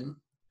resurrection,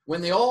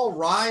 when they all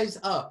rise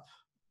up,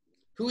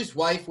 whose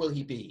wife will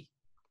he be?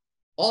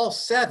 All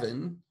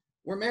 7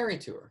 were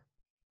married to her.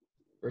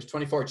 Verse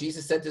 24,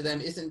 Jesus said to them,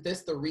 isn't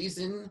this the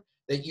reason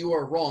that you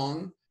are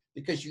wrong?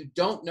 Because you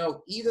don't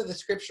know either the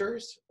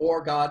scriptures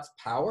or God's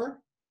power?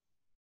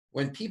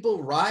 When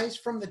people rise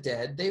from the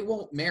dead, they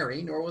won't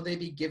marry, nor will they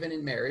be given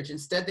in marriage.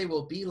 Instead, they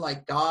will be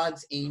like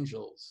God's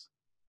angels.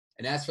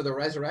 And as for the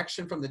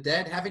resurrection from the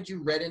dead, haven't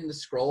you read in the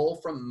scroll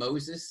from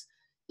Moses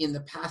in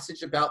the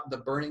passage about the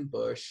burning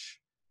bush,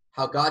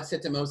 how God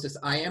said to Moses,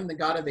 I am the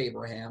God of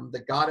Abraham,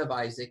 the God of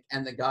Isaac,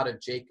 and the God of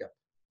Jacob.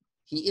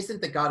 He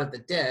isn't the God of the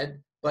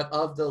dead, but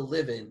of the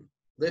living.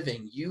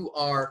 You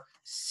are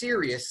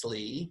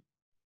seriously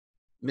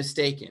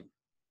mistaken.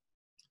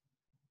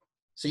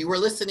 So you were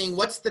listening.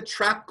 What's the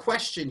trap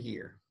question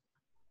here?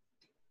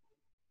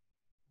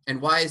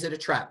 And why is it a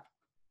trap?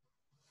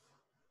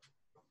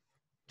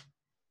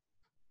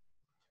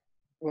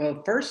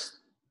 Well, first,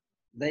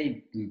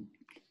 they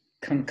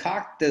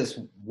concoct this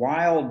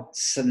wild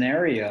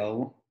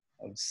scenario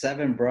of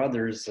 7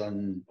 brothers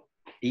and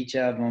each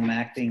of them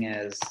acting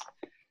as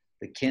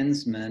the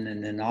kinsman,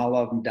 and then all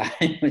of them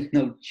dying with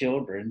no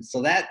children.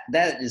 So that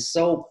is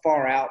so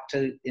far out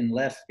in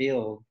left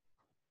field.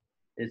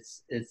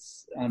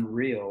 It's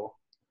unreal.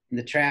 And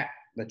the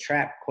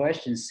trap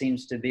question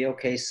seems to be,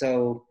 okay,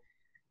 so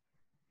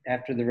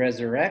after the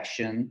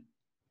resurrection,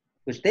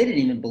 which they didn't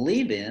even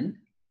believe in,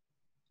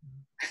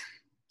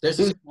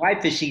 whose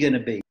wife is she going to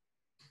be?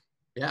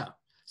 Yeah.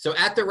 So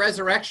at the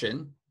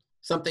resurrection,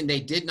 something they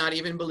did not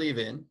even believe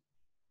in,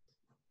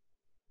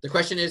 the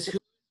question is, whose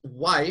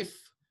wife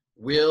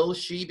will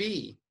she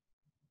be?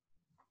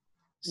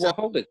 So, well,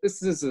 hold it.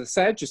 This is the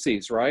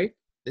Sadducees, right?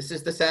 This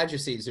is the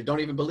Sadducees who don't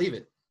even believe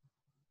it.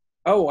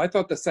 Oh, I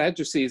thought the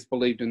Sadducees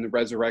believed in the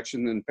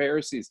resurrection and the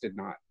Pharisees did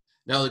not.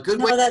 No, the good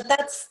No, way.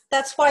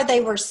 that's why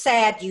they were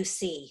sad, you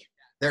see.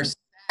 They're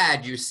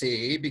sad, you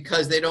see,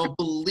 because they don't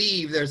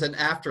believe there's an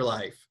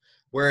afterlife.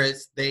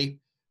 Whereas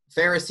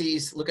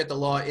Pharisees look at the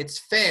law, it's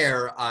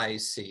fair, I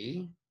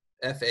see.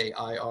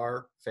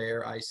 F-A-I-R,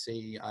 fair, I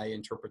see. I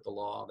interpret the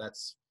law.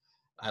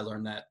 I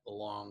learned that a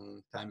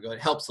long time ago. It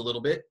helps a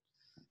little bit.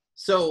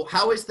 So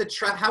how is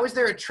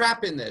there a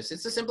trap in this?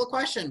 It's a simple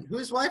question.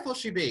 Whose wife will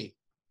she be?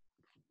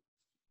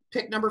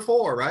 Pick number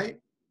 4, right?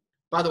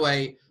 By the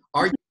way,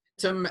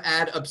 argumentum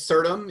ad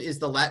absurdum is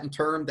the Latin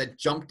term that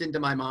jumped into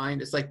my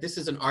mind. It's like, this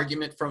is an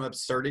argument from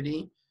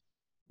absurdity.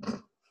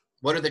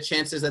 What are the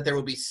chances that there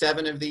will be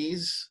 7 of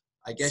these?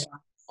 I guess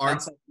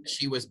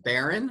she was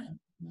barren.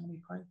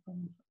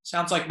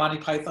 Sounds like Monty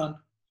Python.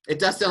 It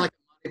does sound like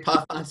a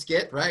Monty Python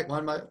skit, right?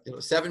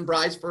 7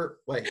 brothers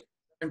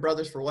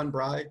for one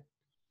bride.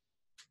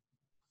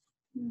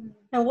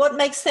 And what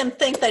makes them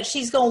think that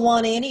she's going to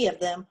want any of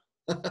them?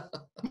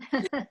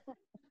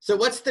 So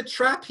what's the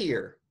trap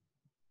here?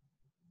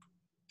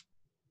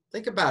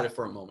 Think about it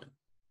for a moment.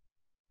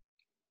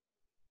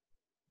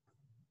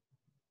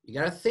 You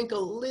got to think a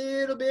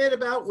little bit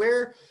about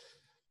where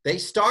they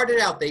started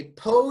out. They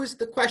posed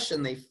the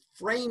question. They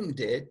framed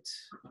it.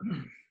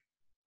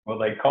 Well,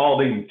 they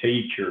called him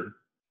teacher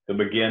to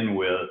begin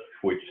with,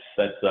 which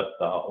sets up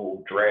the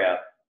whole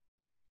draft.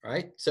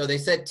 Right? So they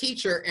said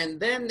teacher, and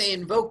then they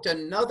invoked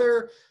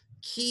another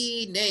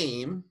key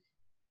name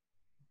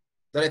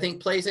that I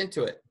think plays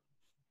into it.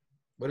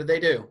 What did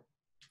they do?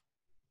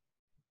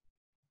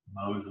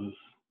 Moses.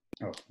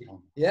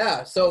 Oh.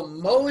 Yeah, so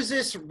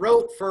Moses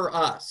wrote for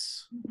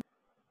us.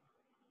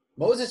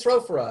 Moses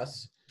wrote for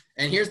us,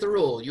 and here's the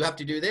rule. You have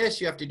to do this,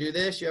 you have to do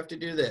this, you have to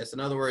do this. In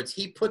other words,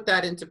 he put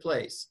that into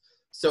place.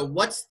 So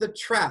what's the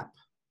trap?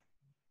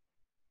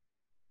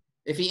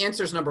 If he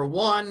answers number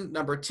 1,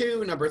 number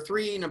 2, number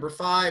 3, number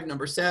 5,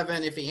 number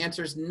 7, if he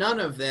answers none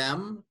of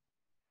them,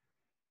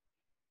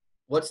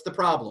 what's the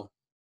problem?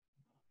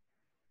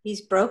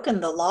 He's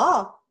broken the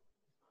law.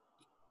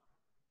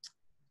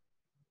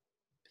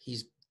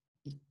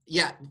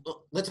 Yeah,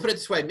 let's put it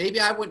this way. Maybe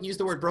I wouldn't use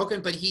the word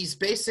broken, but he's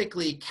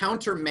basically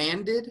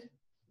countermanded.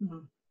 Mm-hmm.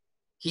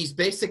 He's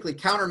basically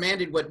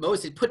countermanded what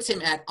Moses, it puts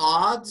him at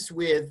odds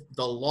with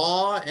the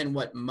law and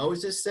what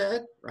Moses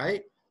said,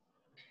 right?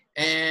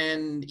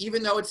 And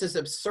even though it's as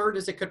absurd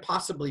as it could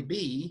possibly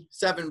be,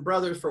 7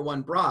 brothers for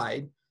one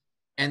bride,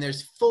 and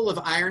there's full of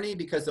irony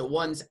because the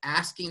ones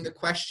asking the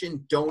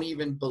question don't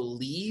even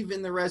believe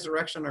in the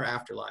resurrection or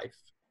afterlife.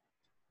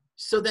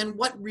 So then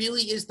what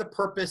really is the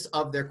purpose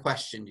of their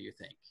question, do you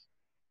think?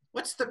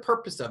 What's the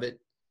purpose of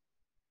it?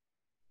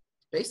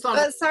 Based on...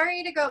 But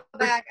sorry to go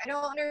back. I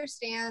don't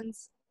understand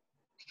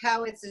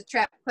how it's a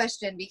trap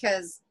question,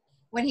 because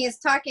when he is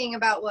talking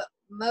about what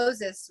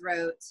Moses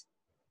wrote,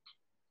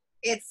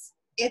 it's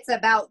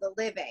about the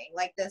living.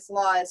 Like, this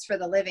law is for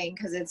the living,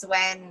 because it's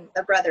when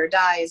the brother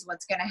dies,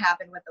 what's going to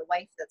happen with the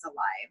wife that's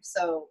alive.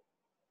 So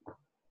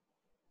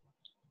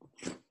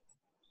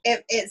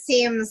it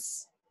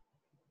seems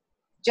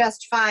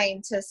just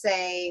fine to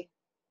say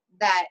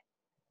that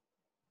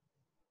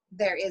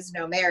there is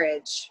no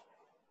marriage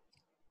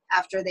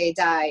after they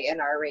die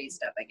and are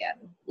raised up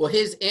again. Well,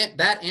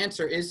 that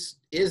answer is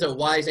a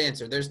wise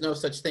answer. There's no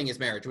such thing as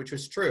marriage, which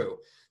was true.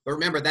 But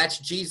remember, that's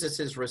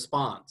Jesus's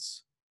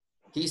response.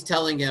 He's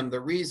telling him, the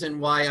reason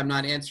why I'm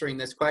not answering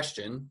this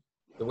question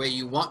the way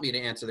you want me to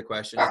answer the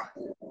question is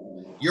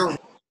you're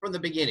from the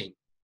beginning.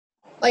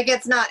 Like,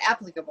 it's not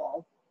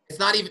applicable. It's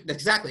not even,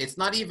 exactly, it's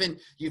not even,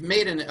 you've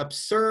made an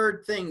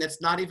absurd thing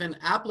that's not even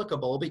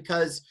applicable,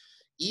 because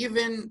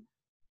even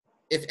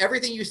if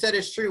everything you said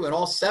is true and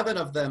all 7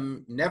 of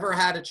them never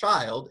had a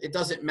child, it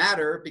doesn't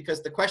matter,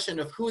 because the question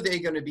of who they're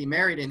going to be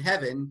married in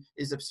heaven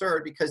is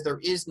absurd, because there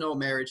is no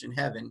marriage in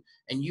heaven.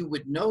 And you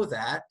would know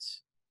that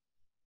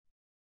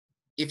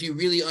if you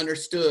really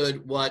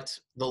understood what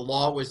the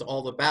law was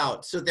all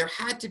about. So there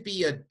had to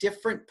be a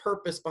different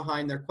purpose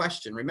behind their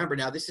question. Remember,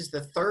 now this is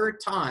the 3rd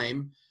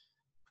time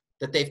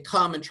that they've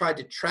come and tried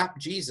to trap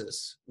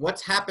Jesus.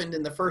 What's happened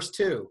in the first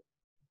 2?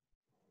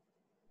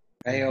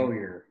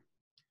 Failure.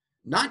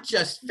 Not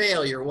just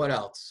failure, what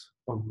else?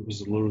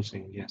 Was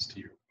losing, yes, to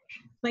your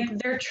question. Like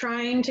they're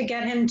trying to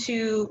get him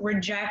to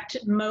reject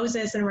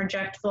Moses and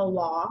reject the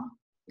law.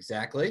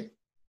 Exactly.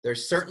 They're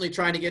certainly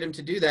trying to get him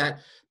to do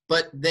that,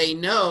 but they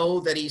know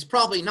that he's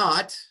probably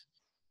not,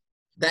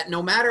 that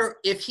no matter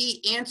if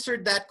he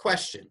answered that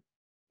question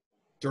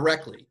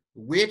directly,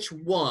 which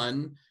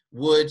one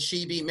would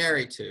she be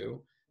married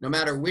to? No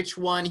matter which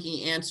one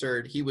he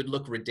answered, he would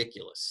look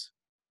ridiculous.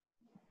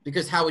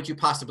 Because how would you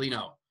possibly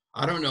know?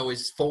 I don't know.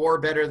 Is 4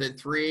 better than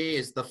 3?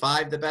 Is the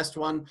 5 the best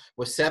one?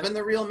 Was 7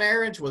 the real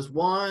marriage? Was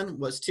 1?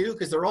 Was 2?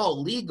 Because they're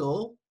all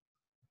legal.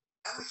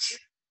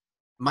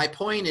 My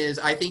point is,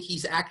 I think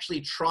he's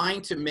actually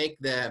trying to make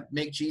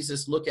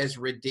Jesus look as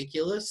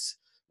ridiculous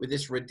with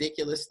this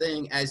ridiculous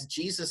thing as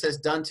Jesus has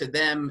done to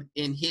them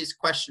in his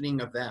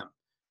questioning of them.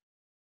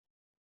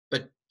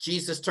 But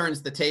Jesus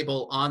turns the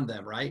table on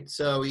them, right?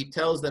 So he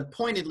tells them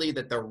pointedly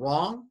that they're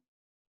wrong.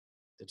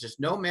 There's just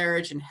no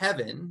marriage in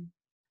heaven.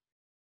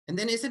 And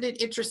then isn't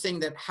it interesting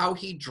that how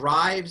he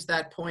drives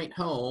that point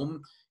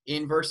home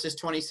in verses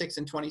 26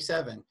 and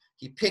 27?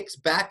 He picks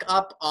back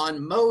up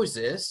on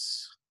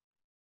Moses.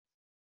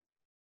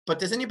 But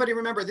does anybody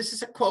remember, this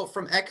is a quote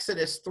from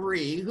Exodus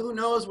 3. Who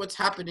knows what's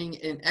happening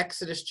in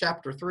Exodus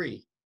chapter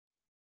 3?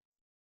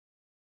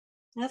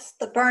 That's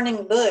the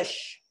burning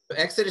bush.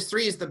 Exodus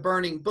 3 is the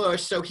burning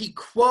bush. So he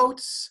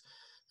quotes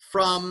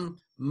from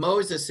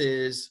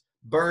Moses's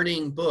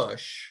burning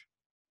bush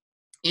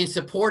in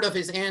support of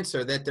his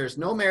answer that there's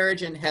no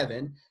marriage in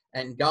heaven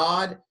and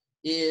there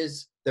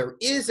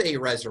is a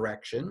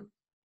resurrection.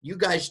 You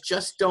guys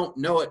just don't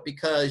know it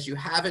because you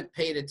haven't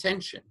paid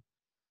attention.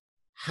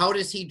 How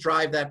does he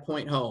drive that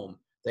point home?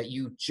 That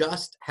you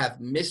just have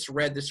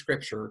misread the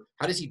scripture.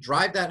 How does he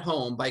drive that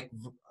home?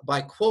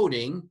 By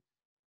quoting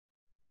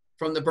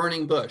from the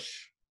burning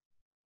bush,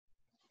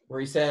 where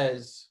he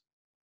says,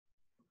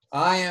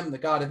 I am the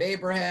God of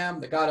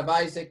Abraham, the God of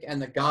Isaac, and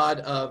the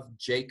God of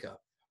Jacob.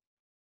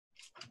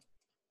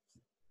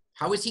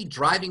 How is he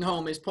driving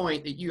home his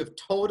point that you have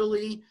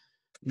totally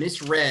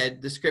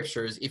misread the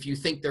scriptures if you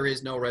think there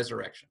is no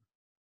resurrection?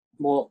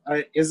 Well,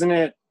 isn't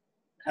it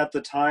at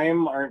the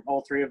time, aren't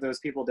all 3 of those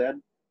people dead?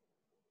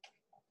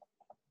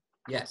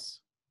 Yes.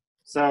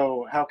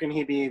 So how can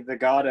he be the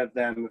God of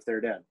them if they're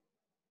dead?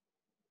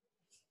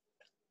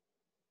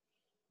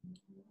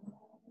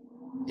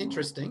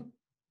 Interesting.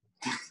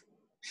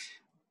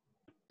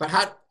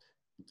 But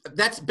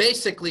that's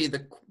basically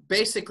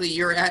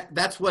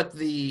that's what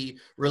the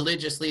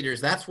religious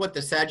leaders, that's what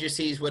the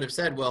Sadducees would have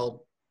said.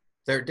 Well,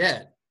 they're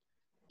dead.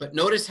 But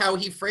notice how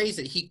he phrased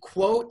it. He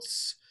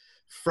quotes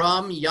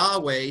from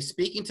Yahweh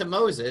speaking to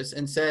Moses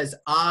and says,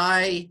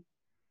 I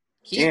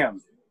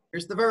am.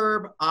 Here's the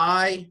verb.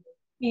 I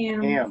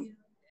am.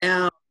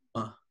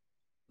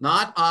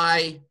 Not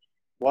I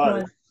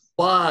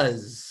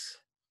was.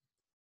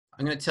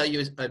 I'm going to tell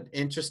you an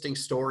interesting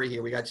story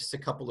here. We got just a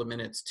couple of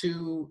minutes.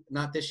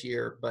 Not this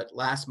year, but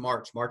last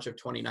March of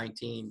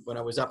 2019, when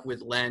I was up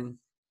with Len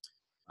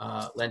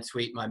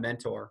Sweet, my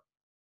mentor,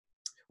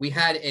 we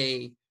had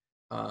a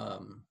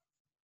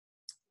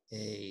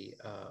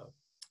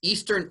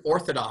Eastern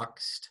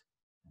Orthodox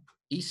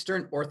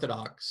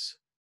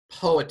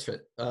poet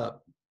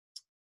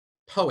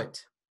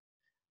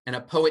and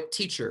a poet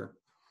teacher,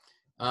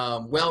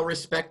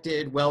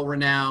 well-respected,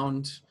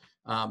 well-renowned,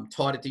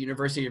 taught at the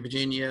University of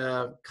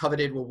Virginia,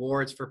 coveted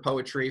awards for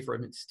poetry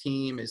from his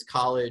team, his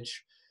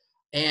college.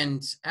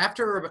 And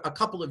after a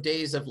couple of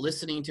days of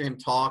listening to him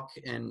talk,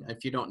 and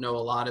if you don't know a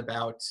lot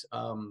about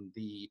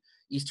the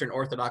Eastern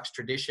Orthodox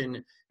tradition,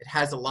 it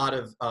has a lot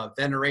of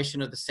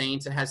veneration of the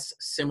saints. It has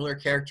similar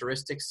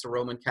characteristics to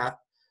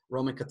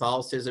Roman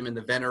Catholicism in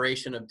the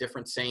veneration of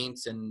different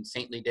saints and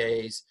saintly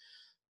days.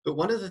 But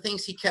one of the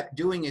things he kept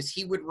doing is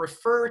he would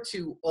refer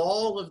to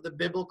all of the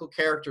biblical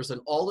characters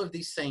and all of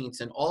these saints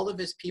and all of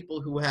his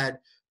people who had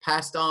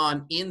passed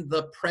on in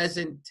the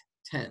present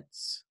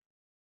tense.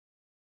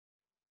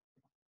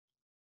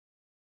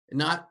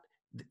 Not,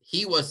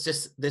 he was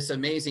just this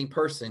amazing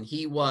person.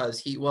 He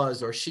was,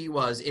 or she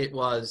was, it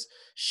was,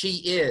 she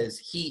is,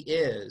 he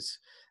is.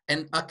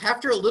 And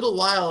after a little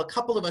while, a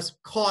couple of us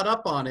caught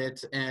up on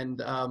it.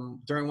 And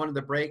during one of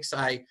the breaks,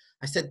 I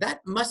said, that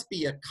must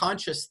be a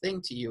conscious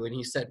thing to you. And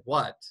he said,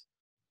 what?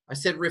 I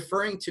said,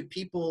 referring to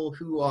people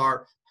who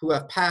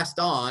have passed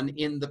on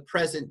in the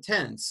present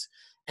tense.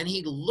 And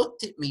he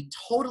looked at me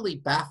totally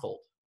baffled.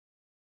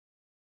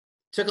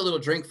 Took a little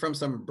drink from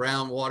some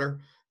brown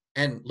water.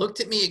 and looked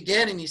at me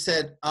again, and he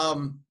said,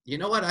 you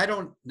know what? I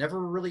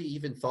never really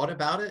even thought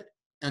about it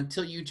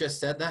until you just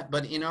said that.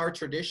 But in our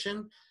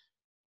tradition,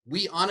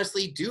 we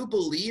honestly do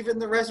believe in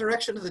the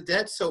resurrection of the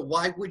dead. So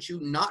why would you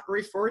not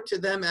refer to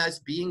them as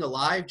being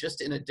alive,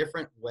 just in a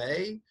different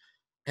way?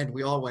 And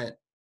we all went,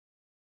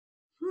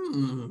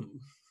 you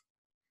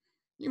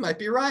might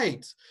be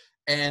right.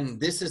 And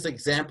this is an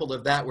example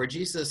of that, where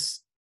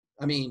Jesus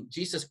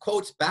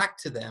quotes back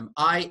to them,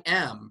 I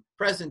am,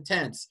 present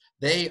tense.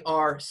 They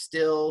are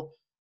still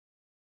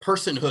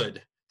personhood.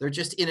 They're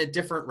just in a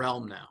different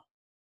realm now.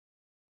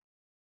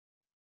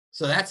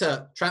 So that's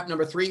a trap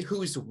number 3,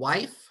 whose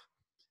wife?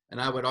 And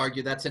I would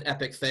argue that's an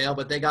epic fail,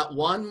 but they got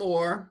one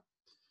more.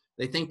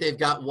 They think they've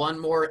got one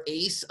more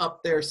ace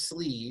up their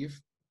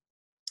sleeve.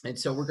 And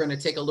so we're going to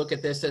take a look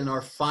at this in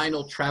our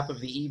final trap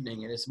of the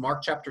evening. And it's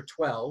Mark chapter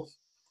 12.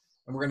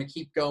 And we're going to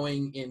keep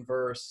going in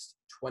verse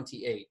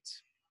 28.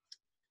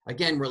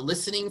 Again, we're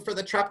listening for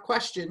the trap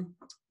question.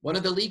 One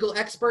of the legal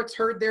experts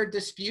heard their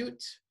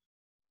dispute.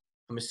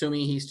 I'm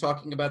assuming he's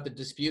talking about the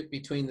dispute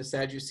between the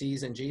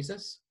Sadducees and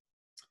Jesus.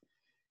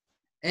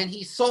 And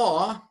he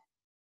saw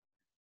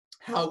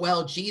how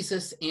well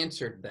Jesus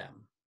answered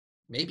them.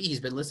 Maybe he's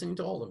been listening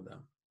to all of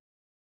them.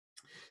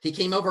 He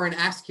came over and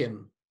asked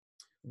him,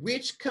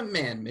 which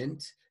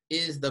commandment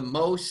is the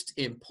most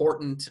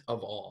important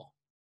of all?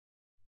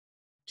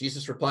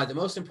 Jesus replied, the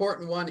most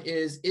important one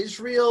is,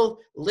 Israel,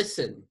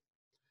 listen.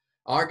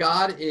 Our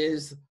God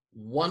is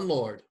one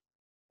Lord,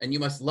 and you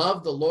must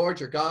love the Lord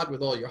your God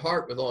with all your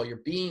heart, with all your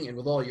being, and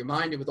with all your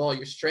mind, and with all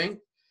your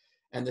strength.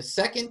 And the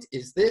second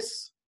is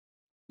this,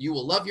 you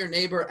will love your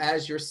neighbor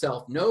as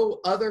yourself.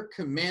 No other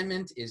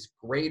commandment is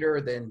greater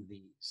than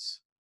these.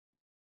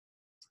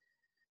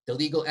 The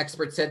legal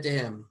expert said to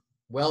him,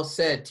 well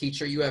said,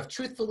 teacher, you have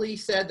truthfully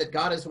said that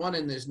God is one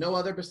and there's no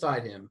other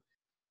beside him.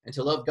 And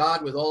to love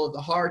God with all of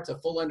the heart, a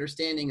full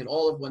understanding, and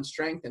all of one's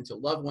strength, and to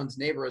love one's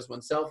neighbor as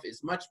oneself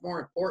is much more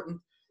important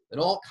than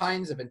all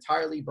kinds of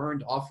entirely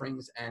burned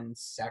offerings and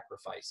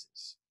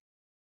sacrifices.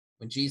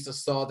 When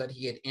Jesus saw that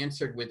he had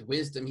answered with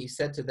wisdom, he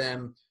said to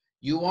them,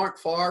 you aren't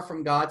far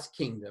from God's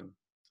kingdom.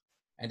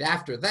 And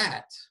after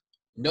that,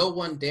 no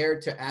one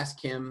dared to ask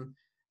him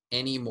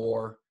any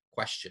more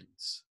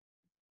questions.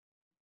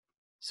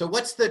 So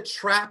what's the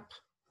trap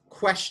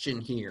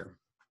question here?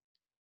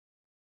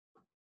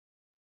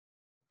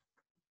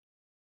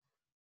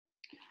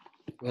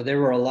 Well,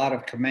 there were a lot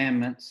of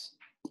commandments,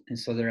 and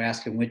so they're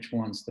asking which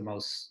one's the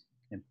most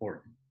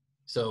important.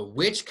 So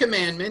which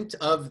commandment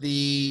of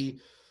the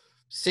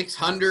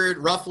 600,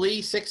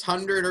 roughly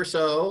 600 or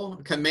so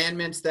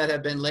commandments that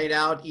have been laid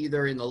out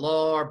either in the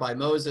law or by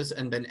Moses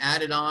and been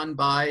added on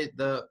by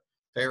the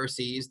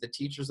Pharisees, the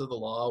teachers of the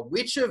law,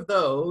 which of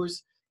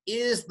those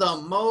is the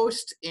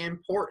most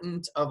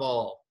important of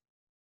all?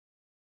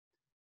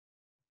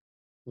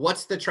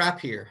 What's the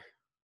trap here?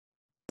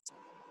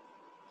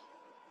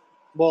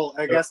 Well,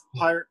 I guess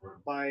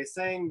by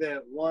saying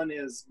that one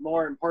is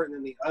more important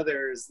than the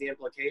others, the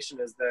implication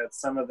is that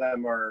some of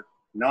them are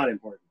not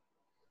important.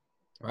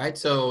 Right.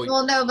 So.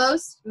 Well, no,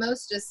 most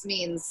just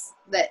means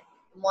that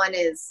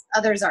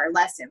others are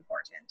less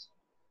important.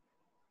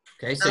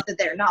 Okay. So not that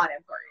they're not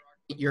important.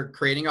 You're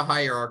creating a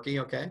hierarchy.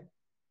 Okay.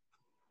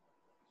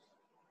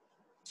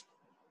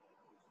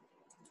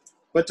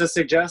 But to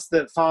suggest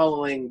that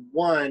following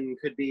one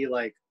could be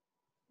like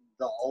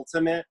the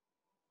ultimate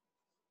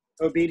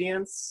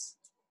obedience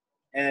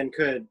and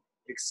could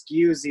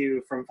excuse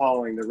you from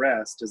following the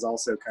rest is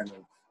also kind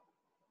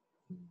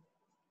of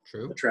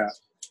true. A trap.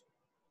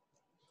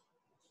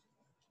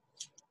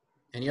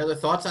 Any other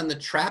thoughts on the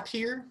trap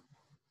here?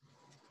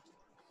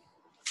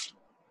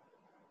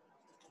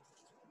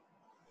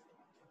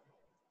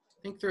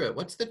 Think through it.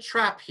 What's the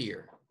trap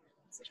here?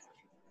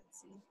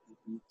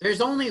 There's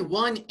only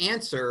one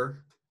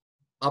answer,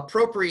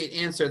 appropriate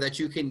answer that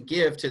you can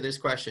give to this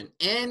question.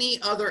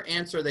 Any other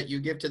answer that you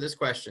give to this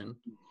question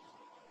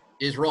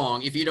is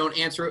wrong if you don't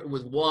answer it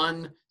with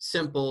one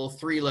simple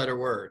 3-letter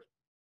word.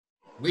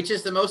 Which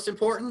is the most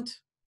important?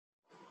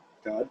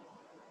 God.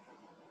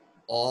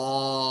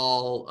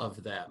 All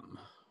of them.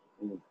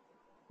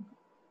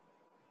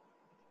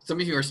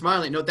 Some of you are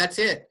smiling. No, that's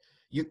it.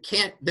 You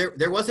can't,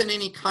 there wasn't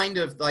any kind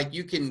of like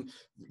you can,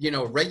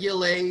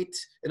 regulate.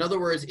 In other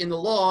words, in the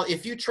law,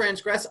 if you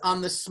transgress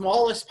on the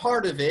smallest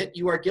part of it,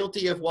 you are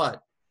guilty of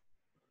what?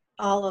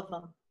 All of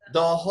them.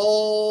 The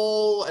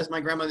whole, as my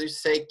grandmother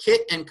used to say,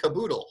 kit and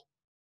caboodle.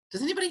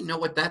 Does anybody know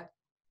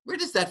where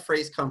does that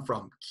phrase come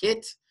from?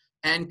 Kit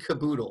and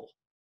caboodle.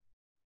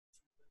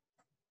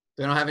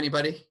 They don't have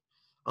anybody?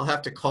 I'll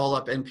have to call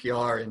up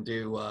NPR and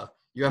do,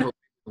 you have a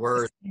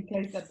word.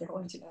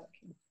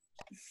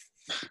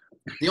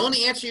 The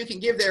only answer you can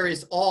give there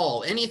is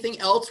all. Anything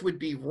else would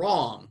be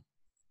wrong.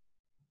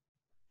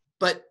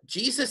 But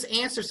Jesus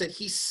answers it.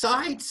 He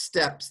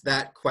sidesteps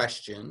that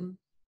question.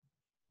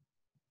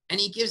 And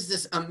he gives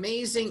this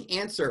amazing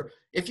answer.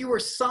 If you were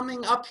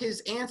summing up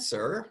his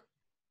answer,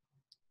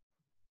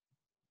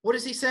 what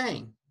is he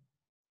saying?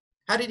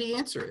 How did he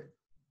answer it?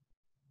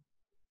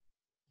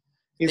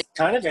 He's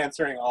kind of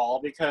answering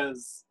all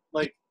because,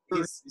 like,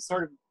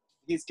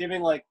 he's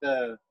giving like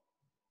the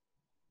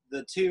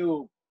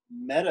two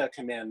meta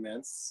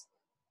commandments.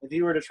 If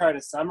you were to try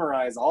to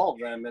summarize all of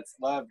them, it's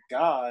love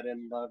God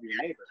and love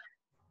your neighbor.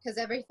 Because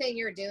everything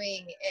you're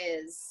doing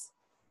is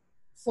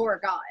for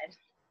God.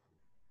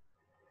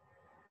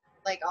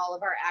 Like all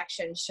of our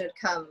actions should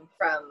come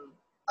from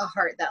a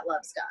heart that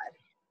loves God.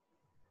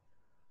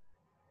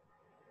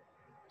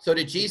 So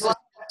did Jesus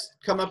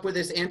come up with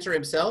this answer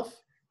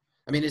himself?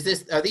 I mean,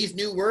 are these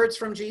new words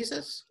from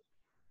Jesus?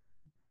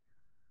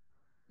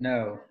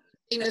 No.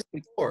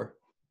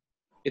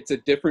 It's a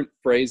different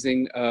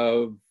phrasing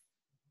of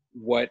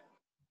what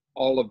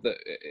all of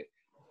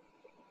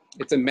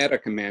it's a meta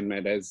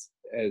commandment, as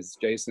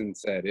Jason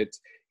said.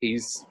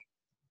 He's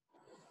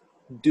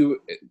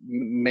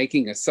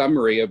making a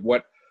summary of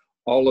what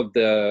all of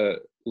the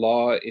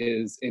law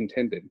is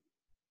intended.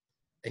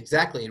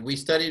 Exactly. And we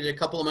studied it a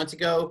couple of months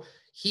ago.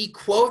 He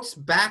quotes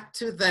back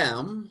to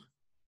them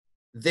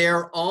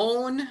their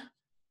own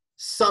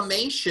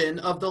summation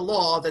of the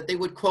law that they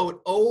would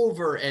quote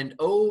over and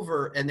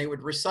over, and they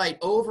would recite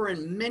over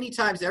and many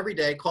times every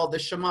day, called the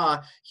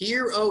Shema.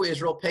 Hear, O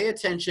Israel, pay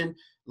attention,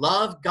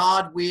 love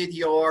God with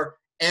your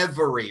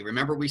every.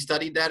 Remember, we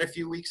studied that a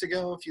few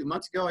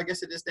months ago, I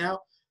guess it is now.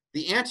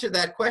 The answer to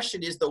that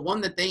question is the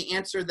one that they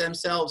answer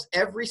themselves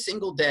every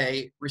single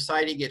day,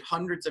 reciting it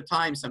hundreds of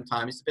times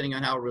sometimes, depending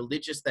on how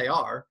religious they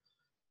are.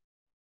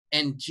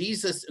 And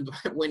Jesus,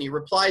 when he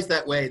replies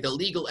that way, the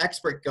legal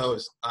expert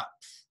goes,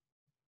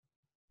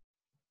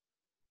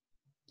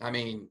 I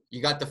mean,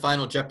 you got the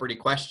final Jeopardy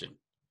question.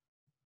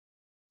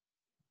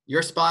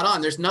 You're spot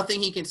on. There's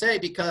nothing he can say,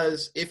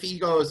 because if he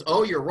goes,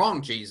 oh, you're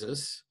wrong,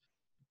 Jesus,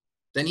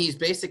 then he's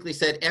basically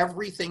said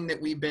everything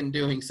that we've been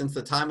doing since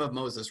the time of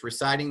Moses,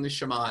 reciting the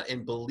Shema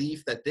in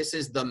belief that this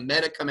is the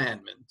meta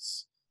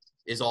commandments,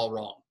 is all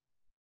wrong.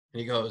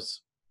 And he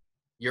goes,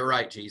 you're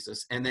right,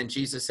 Jesus. And then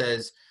Jesus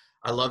says,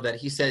 I love that.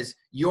 He says,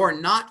 you're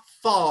not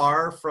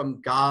far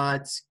from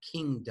God's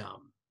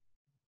kingdom.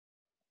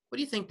 What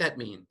do you think that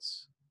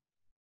means?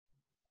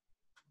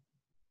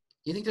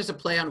 Do you think there's a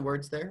play on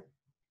words there?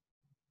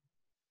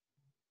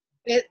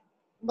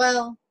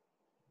 Well,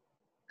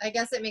 I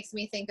guess it makes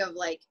me think of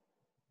like,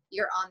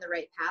 you're on the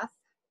right path.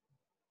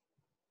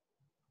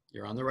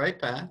 You're on the right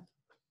path.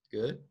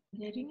 Good.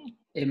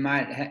 It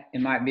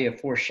might be a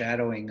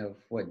foreshadowing of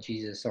what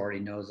Jesus already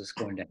knows is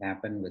going to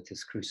happen with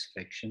his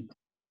crucifixion.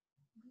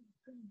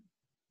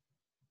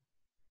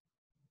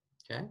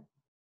 Okay.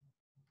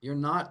 You're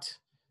not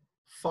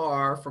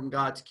far from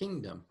God's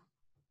kingdom.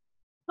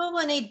 Well,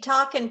 when he'd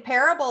talk in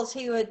parables,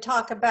 he would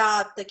talk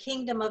about the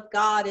kingdom of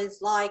God is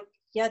like,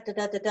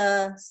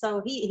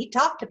 So he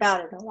talked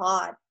about it a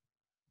lot.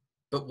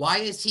 But why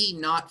is he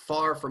not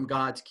far from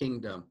God's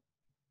kingdom?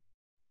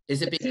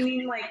 Is it because you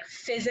mean like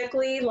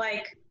physically,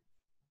 like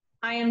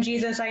I am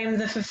Jesus, I am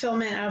the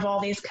fulfillment of all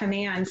these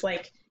commands,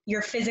 like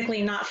you're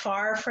physically not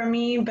far from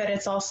me, but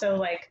it's also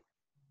like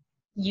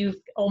you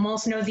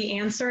almost know the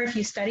answer if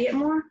you study it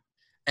more?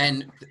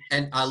 And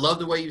I love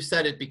the way you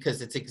said it,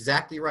 because it's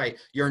exactly right.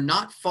 You're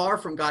not far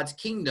from God's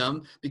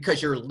kingdom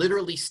because you're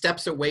literally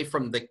steps away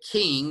from the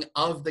king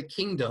of the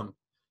kingdom.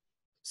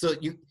 So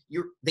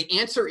the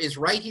answer is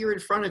right here in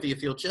front of you.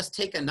 If you'll just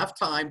take enough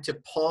time to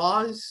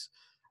pause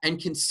and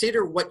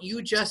consider what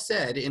you just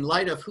said in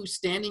light of who's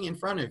standing in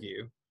front of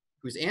you,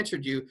 who's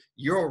answered you,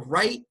 you're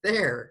right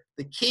there.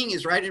 The king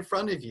is right in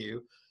front of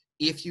you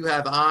if you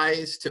have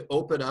eyes to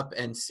open up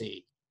and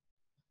see.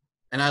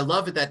 And I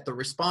love it that the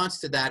response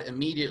to that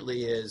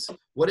immediately is,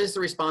 what is the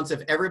response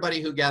of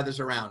everybody who gathers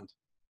around?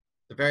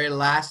 The very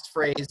last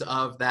phrase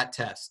of that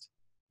test.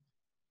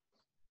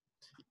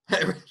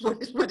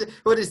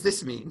 What does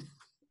this mean?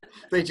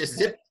 They just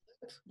zip.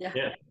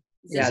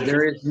 Yeah,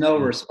 there is no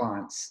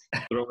response.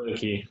 Throw the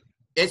key.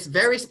 It's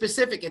very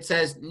specific. It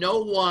says,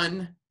 no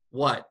one,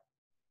 what?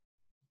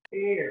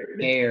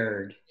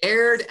 Erred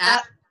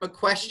at a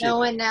question. No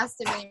one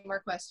asked him any more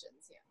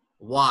questions. Yeah.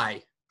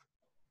 Why?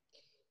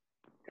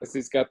 Because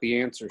he's got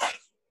the answers.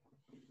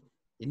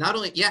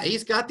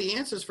 He's got the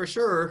answers for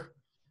sure,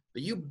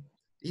 but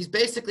he's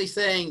basically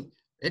saying,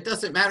 it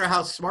doesn't matter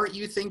how smart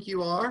you think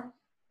you are.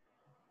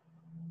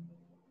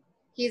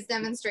 He's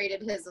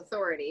demonstrated his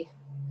authority.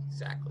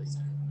 Exactly.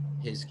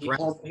 His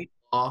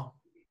law.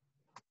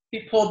 He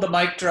pulled the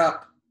mic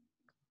drop.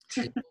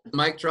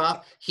 Mic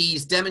drop.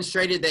 He's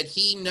demonstrated that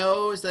he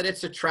knows that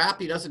it's a trap.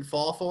 He doesn't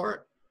fall for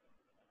it.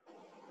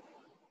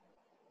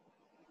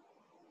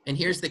 And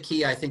here's the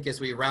key, I think,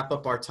 as we wrap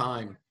up our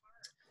time.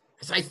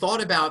 As I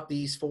thought about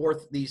these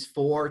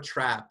four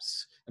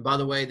traps, and by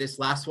the way, this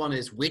last one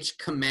is which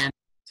commandment?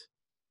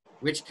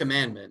 Which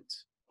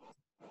commandment?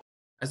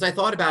 As I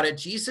thought about it,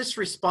 Jesus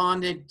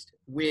responded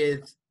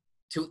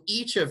to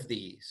each of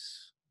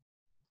these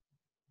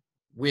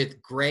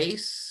with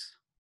grace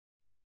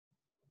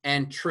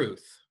and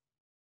truth.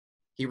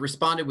 He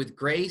responded with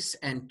grace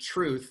and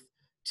truth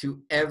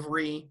to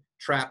every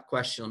trap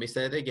question. Let me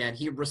say that again.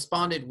 He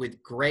responded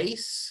with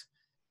grace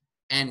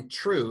and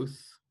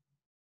truth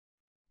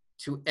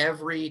to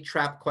every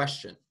trap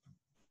question.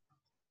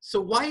 So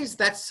why is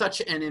that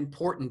such an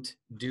important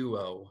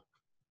duo?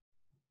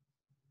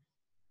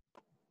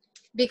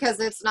 Because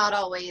it's not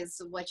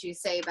always what you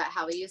say, but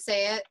how you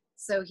say it.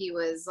 So he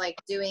was like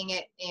doing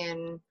it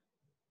in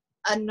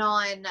a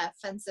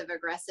non-offensive,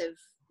 aggressive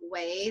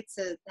way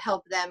to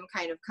help them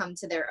kind of come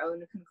to their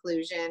own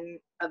conclusion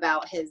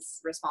about his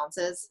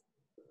responses.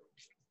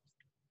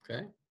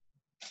 Okay.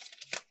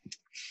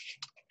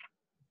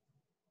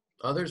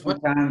 Others?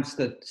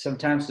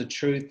 Sometimes the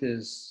truth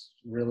is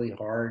really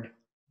hard.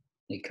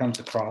 It comes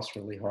across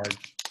really hard.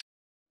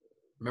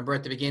 Remember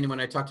at the beginning when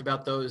I talked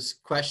about those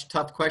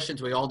tough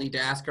questions we all need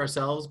to ask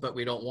ourselves, but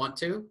we don't want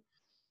to?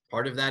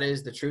 Part of that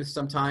is the truth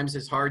sometimes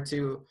is hard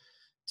to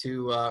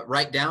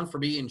write down for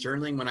me in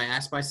journaling. When I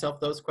ask myself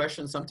those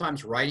questions,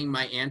 sometimes writing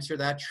my answer,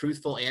 that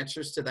truthful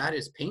answers to that,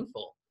 is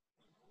painful.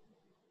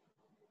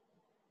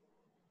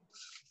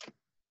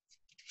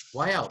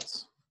 Why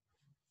else?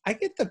 I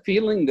get the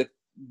feeling that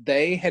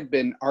they had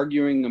been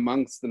arguing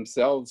amongst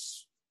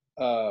themselves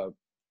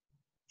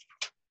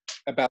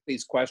about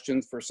these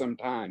questions for some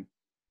time.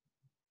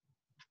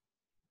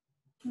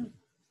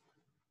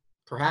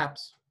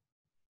 Perhaps.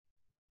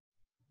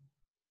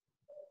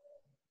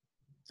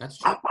 That's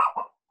true.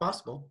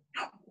 Possible.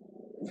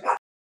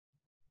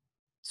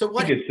 So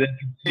what? I think it's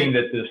interesting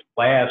that this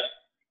last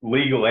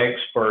legal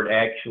expert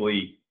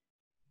actually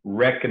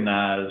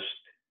recognized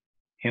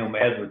him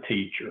as a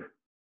teacher.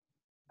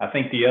 I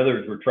think the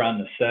others were trying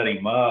to set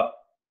him up,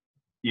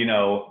 you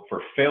know,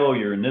 for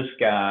failure. And this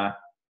guy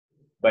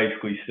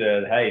basically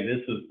said, hey,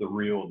 this is the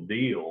real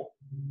deal.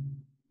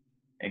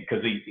 And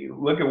because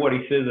look at what he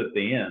says at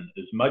the end.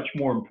 It's much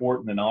more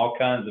important than all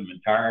kinds of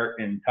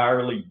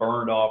entirely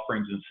burned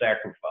offerings and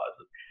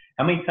sacrifices.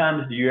 How many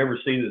times do you ever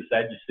see the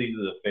Sadducees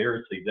or the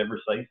Pharisees ever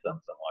say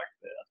something like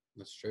that?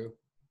 That's true.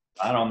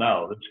 I don't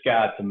know. This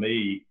guy, to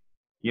me,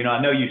 you know, I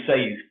know you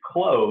say he's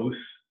close.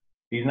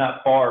 He's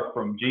not far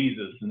from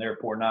Jesus and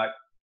therefore not,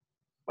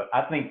 but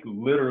I think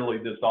literally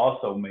this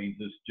also means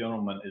this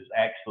gentleman is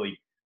actually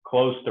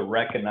close to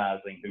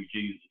recognizing who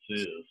Jesus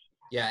is.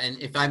 Yeah, and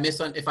if I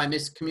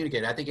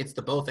miscommunicate, I think it's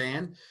the both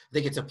and. I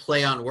think it's a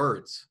play on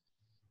words,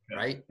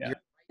 right? Yeah. You're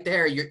right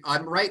there.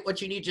 I'm right what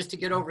you need just to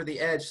get over the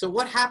edge. So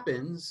what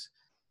happens,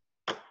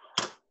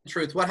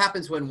 truth, what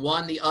happens when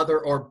one, the other,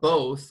 or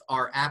both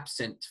are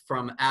absent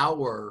from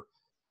our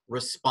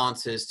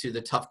responses to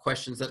the tough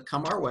questions that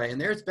come our way? And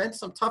there's been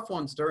some tough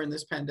ones during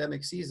this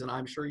pandemic season,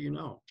 I'm sure you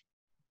know.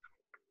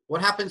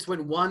 What happens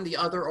when one, the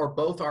other, or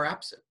both are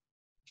absent?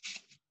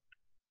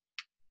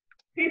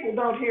 People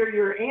don't hear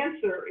your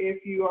answer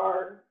if you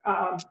are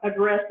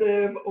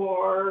aggressive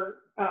or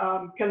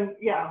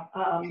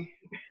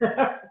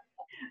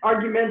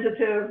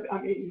argumentative.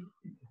 I mean,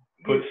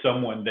 put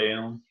someone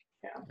down.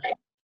 Yeah.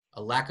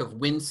 A lack of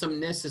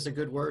winsomeness is a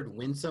good word.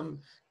 Winsome,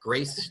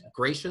 gracious.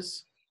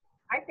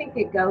 I think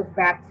it goes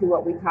back to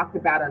what we talked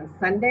about on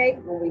Sunday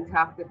when we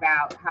talked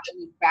about how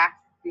many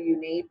facts do you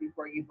need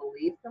before you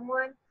believe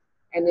someone.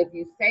 And if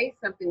you say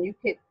something, you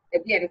could,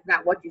 again, it's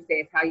not what you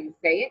say, it's how you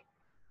say it.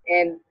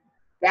 And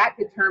that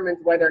determines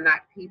whether or not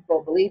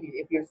people believe you.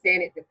 If you're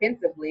saying it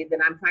defensively,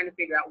 then I'm trying to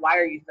figure out why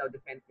are you so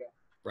defensive?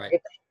 Right.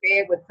 If you say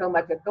it with so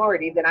much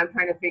authority, then I'm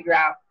trying to figure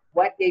out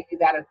what gave you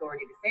that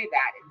authority to say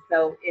that. And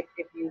so if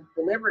you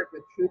deliver it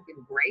with truth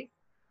and grace,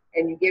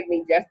 and you give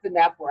me just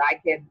enough where I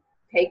can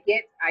take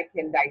it, I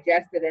can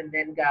digest it, and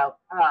then go,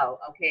 oh,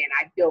 okay, and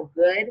I feel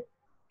good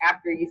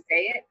after you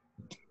say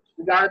it,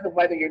 regardless of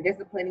whether you're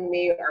disciplining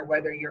me or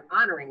whether you're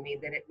honoring me,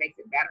 then it makes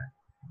it better.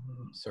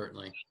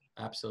 Certainly.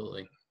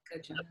 Absolutely.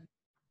 Good job.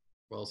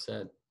 Well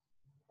said.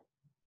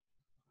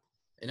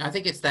 And I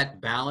think it's that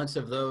balance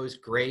of those,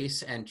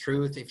 grace and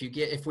truth.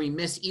 If we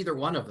miss either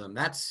one of them,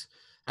 that's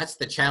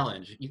the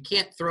challenge. You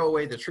can't throw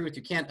away the truth.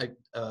 You can't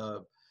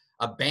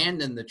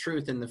abandon the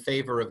truth in the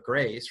favor of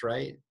grace,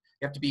 right?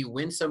 You have to be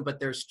winsome, but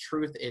there's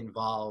truth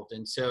involved.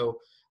 And so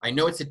I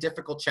know it's a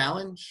difficult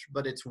challenge,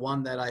 but it's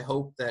one that I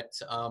hope that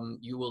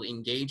you will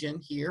engage in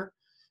here.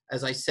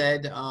 As I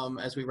said,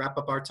 as we wrap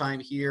up our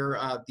time here,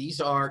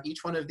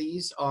 each one of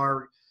these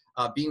are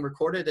being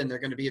recorded, and they're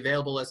going to be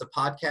available as a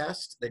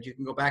podcast that you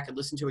can go back and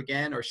listen to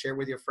again or share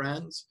with your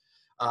friends.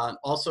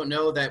 Also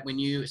know that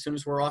as soon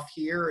as we're off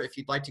here, if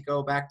you'd like to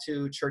go back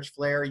to Church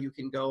Flair, you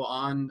can go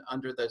on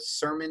under the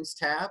Sermons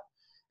tab,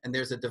 and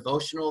there's a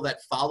devotional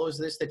that follows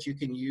this that you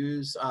can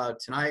use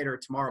tonight or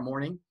tomorrow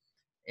morning.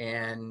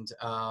 And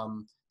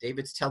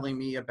David's telling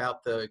me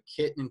about the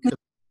kit and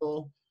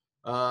caboodle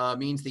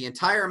means the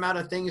entire amount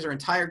of things or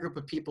entire group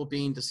of people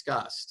being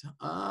discussed.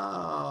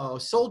 Oh,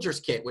 soldier's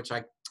kit,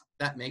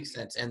 that makes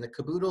sense. And the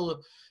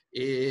caboodle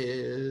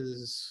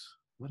is,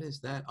 what is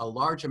that? A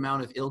large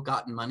amount of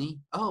ill-gotten money?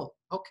 Oh,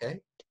 okay.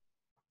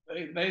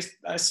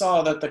 I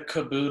saw that the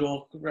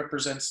caboodle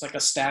represents like a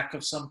stack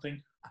of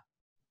something.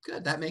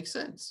 Good, that makes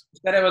sense.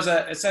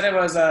 It said it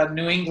was a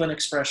New England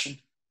expression.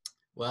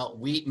 Well,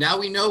 now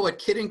we know what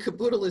kit and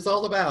caboodle is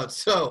all about.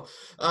 So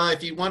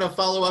if you want to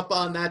follow up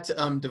on that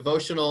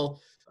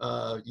devotional,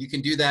 you can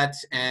do that,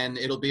 and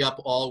it'll be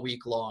up all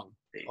week long.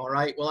 All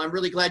right. Well, I'm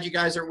really glad you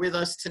guys are with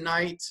us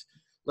tonight.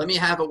 let me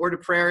have a word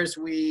of prayer as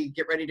we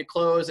get ready to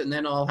close, and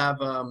then we'll have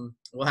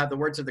the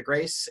words of the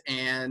grace,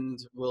 and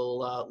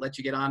we'll let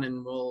you get on,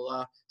 and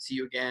we'll see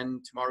you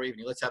again tomorrow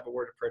evening. Let's have a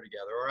word of prayer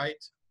together, all right?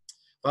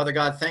 Father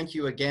God, thank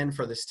you again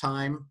for this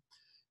time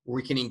where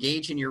we can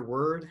engage in your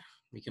word.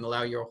 We can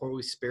allow your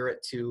Holy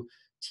Spirit to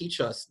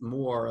teach us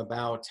more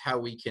about how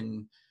we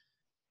can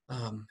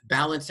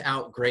balance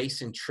out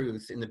grace and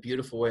truth in the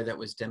beautiful way that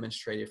was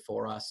demonstrated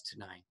for us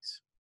tonight.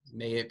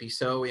 May it be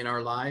so in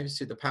our lives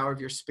through the power of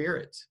your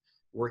Spirit,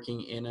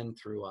 working in and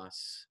through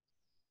us.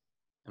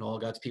 And all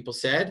God's people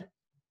said,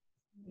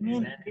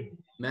 Amen.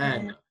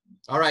 Amen.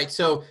 All right,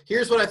 so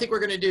here's what I think we're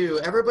going to do.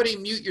 Everybody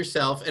mute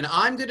yourself, and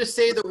I'm going to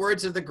say the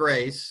words of the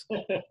grace,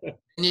 and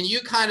then you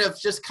kind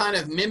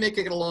of mimic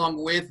it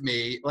along with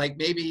me, like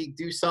maybe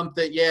do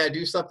something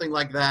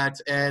like that,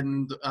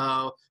 and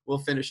we'll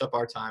finish up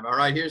our time. All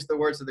right, here's the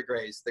words of the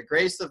grace. The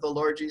grace of the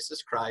Lord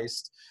Jesus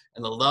Christ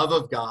and the love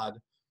of God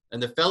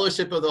and the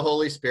fellowship of the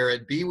Holy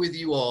Spirit be with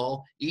you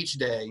all each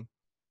day,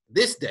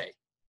 this day,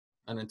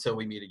 and until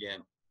we meet again.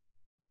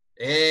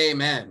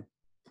 Amen.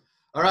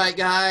 All right,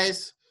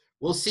 guys.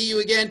 We'll see you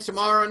again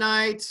tomorrow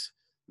night.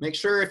 Make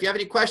sure if you have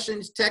any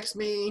questions, text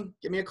me,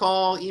 give me a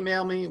call,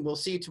 email me. We'll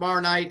see you tomorrow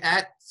night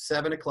at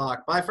 7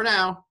 o'clock. Bye for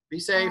now. Be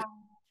safe.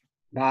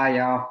 Bye,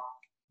 y'all.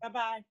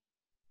 Bye-bye.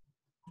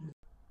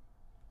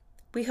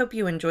 We hope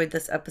you enjoyed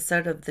this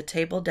episode of the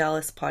Table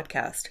Dallas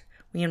podcast.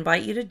 We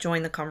invite you to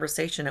join the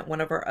conversation at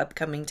one of our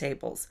upcoming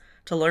tables.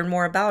 To learn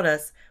more about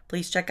us,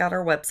 please check out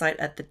our website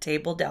at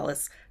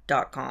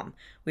thetabledallas.com.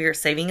 We are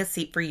saving a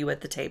seat for you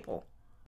at the table.